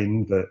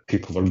design that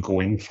people are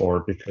going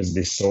for because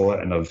they saw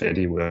it in a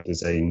very well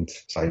designed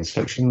science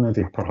fiction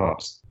movie,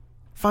 perhaps.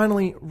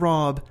 Finally,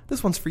 Rob,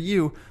 this one's for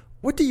you.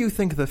 What do you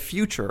think the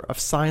future of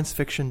science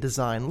fiction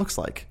design looks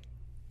like?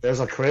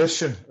 There's a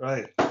question,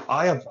 right?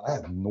 I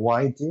have no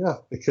idea,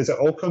 because it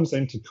all comes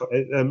down to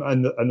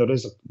and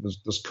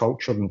there's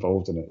culture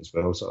involved in it as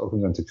well. So it all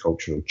comes down to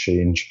cultural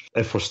change.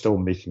 If we're still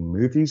making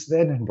movies,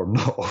 then, and we're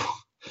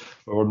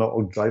not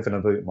all driving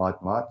about Mad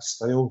Max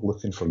style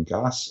looking for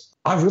gas,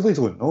 I really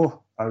don't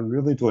know.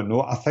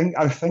 I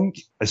think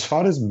as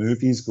far as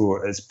movies go,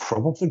 it's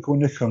probably going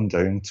to come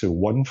down to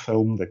one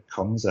film that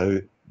comes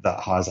out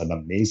that has an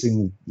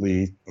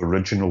amazingly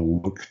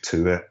original look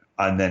to it,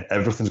 and then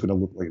everything's going to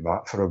look like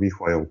that for a wee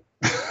while.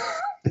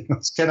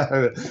 It's kind of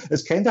how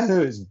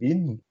it's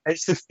been.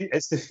 It's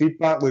the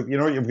feedback loop.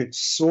 You've got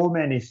so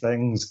many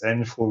things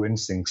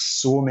influencing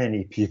so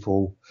many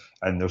people,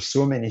 and there's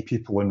so many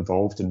people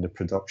involved in the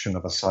production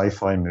of a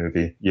sci-fi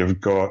movie.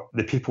 You've got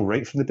the people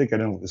right from the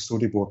beginning, like the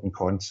storyboard and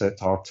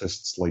concept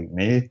artists like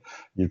me.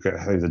 You've got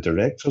how the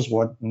director's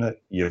wanting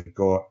it. You've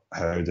got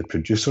how the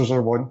producers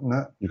are wanting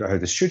it. You've got how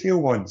the studio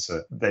wants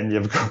it. Then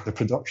you've got the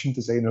production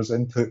designer's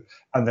input,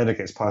 and then it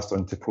gets passed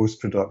on to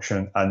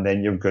post-production. And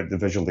then you've got the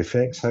visual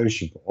effects house.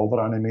 You've got all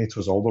their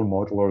animators, all their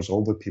modelers,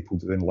 all the people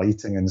doing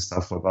lighting and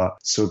stuff like that.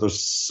 So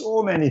there's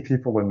so many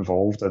people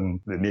involved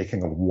in the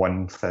making of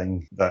one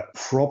thing that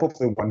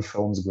probably one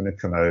film's going to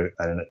come out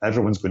and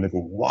everyone's going to go,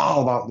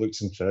 wow, that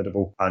looks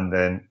incredible. And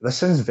then this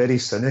sounds very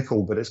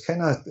cynical, but it's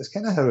kind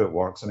of how it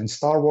works. I mean,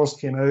 Star Wars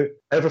came out,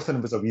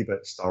 everything was a wee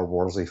bit Star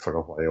Warsy for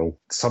a while,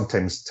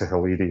 sometimes to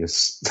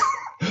hilarious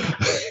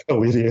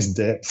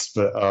depths.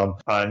 But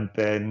and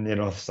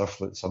then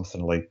stuff like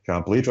something like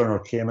Blade Runner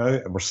came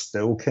out, and we're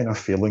still kind of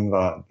feeling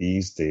that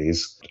these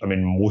days. I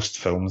mean, most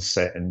films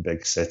set in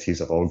big cities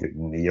have all got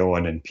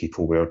neon and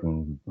people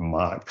wearing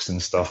Macs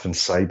and stuff and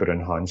cyber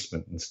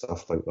enhancement and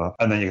stuff like that.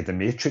 And then you had The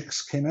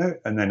Matrix came out,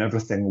 and then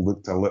everything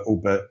looked a little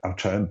bit, I'm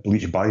trying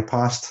bleach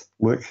bypassed.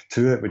 look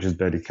to it, which is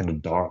very kind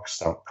of dark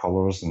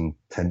colours and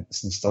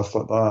tints and stuff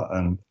like that.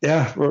 And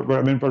yeah,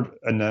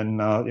 and then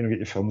get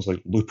your films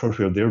like Looper,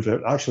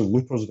 where actually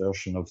Looper's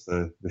version of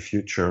the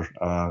future,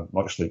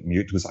 much like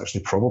Mute, was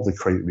actually probably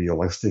quite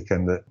realistic,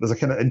 and that there's a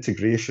kind of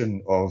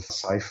integration of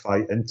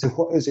sci-fi into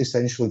what is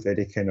essentially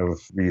very kind of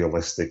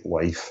realistic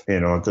life.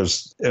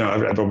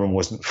 Everyone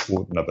wasn't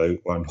floating about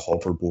on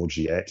hoverboards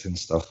yet and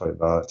stuff like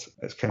that.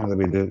 It's kind of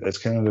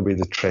the way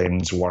the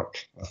trends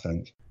work, I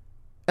think.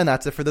 And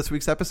that's it for this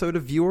week's episode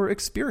of Viewer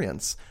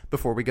Experience.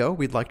 Before we go,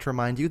 we'd like to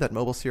remind you that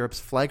Mobile Syrup's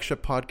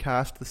flagship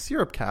podcast, The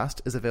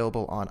Syrupcast, is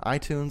available on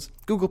iTunes,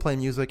 Google Play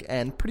Music,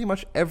 and pretty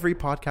much every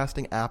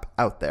podcasting app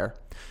out there.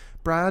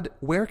 Brad,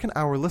 where can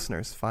our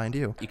listeners find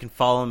you? You can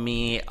follow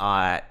me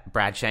at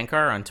Brad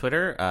Shankar on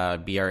Twitter,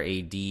 BradShankar,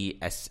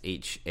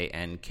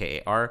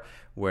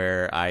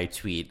 where I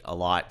tweet a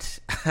lot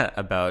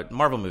about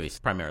Marvel movies,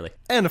 primarily.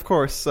 And, of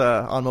course,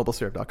 on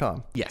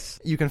mobilesyrup.com. Yes.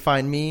 You can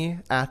find me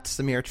at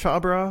Samir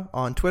Chabra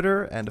on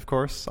Twitter and, of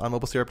course, on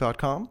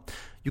mobilesyrup.com.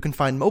 You can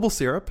find Mobile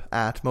Syrup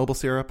at Mobile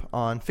Syrup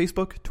on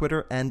Facebook,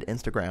 Twitter, and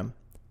Instagram.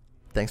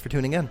 Thanks for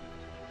tuning in.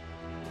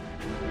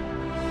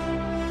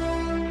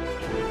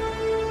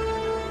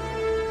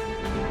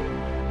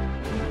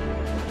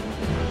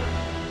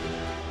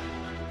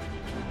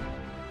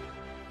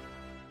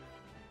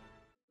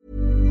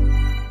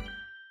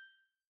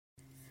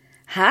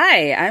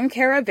 Hi, I'm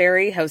Kara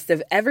Berry, host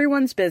of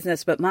Everyone's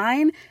Business But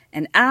Mine,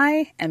 and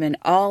I am an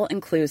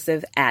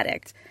all-inclusive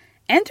addict.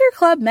 Enter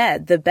Club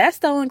Med, the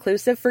best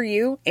all-inclusive for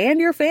you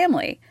and your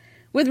family.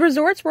 With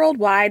resorts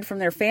worldwide, from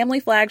their family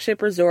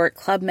flagship resort,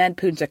 Club Med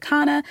Punta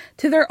Cana,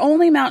 to their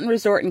only mountain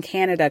resort in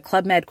Canada,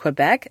 Club Med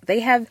Quebec, they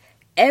have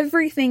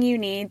everything you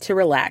need to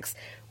relax.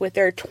 With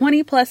their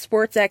 20-plus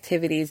sports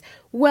activities,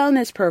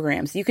 wellness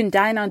programs, you can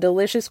dine on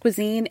delicious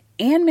cuisine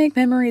and make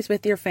memories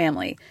with your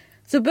family.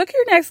 So book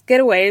your next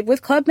getaway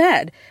with Club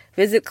Med.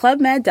 Visit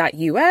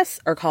clubmed.us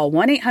or call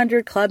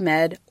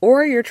 1-800-CLUB-MED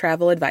or your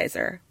travel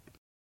advisor.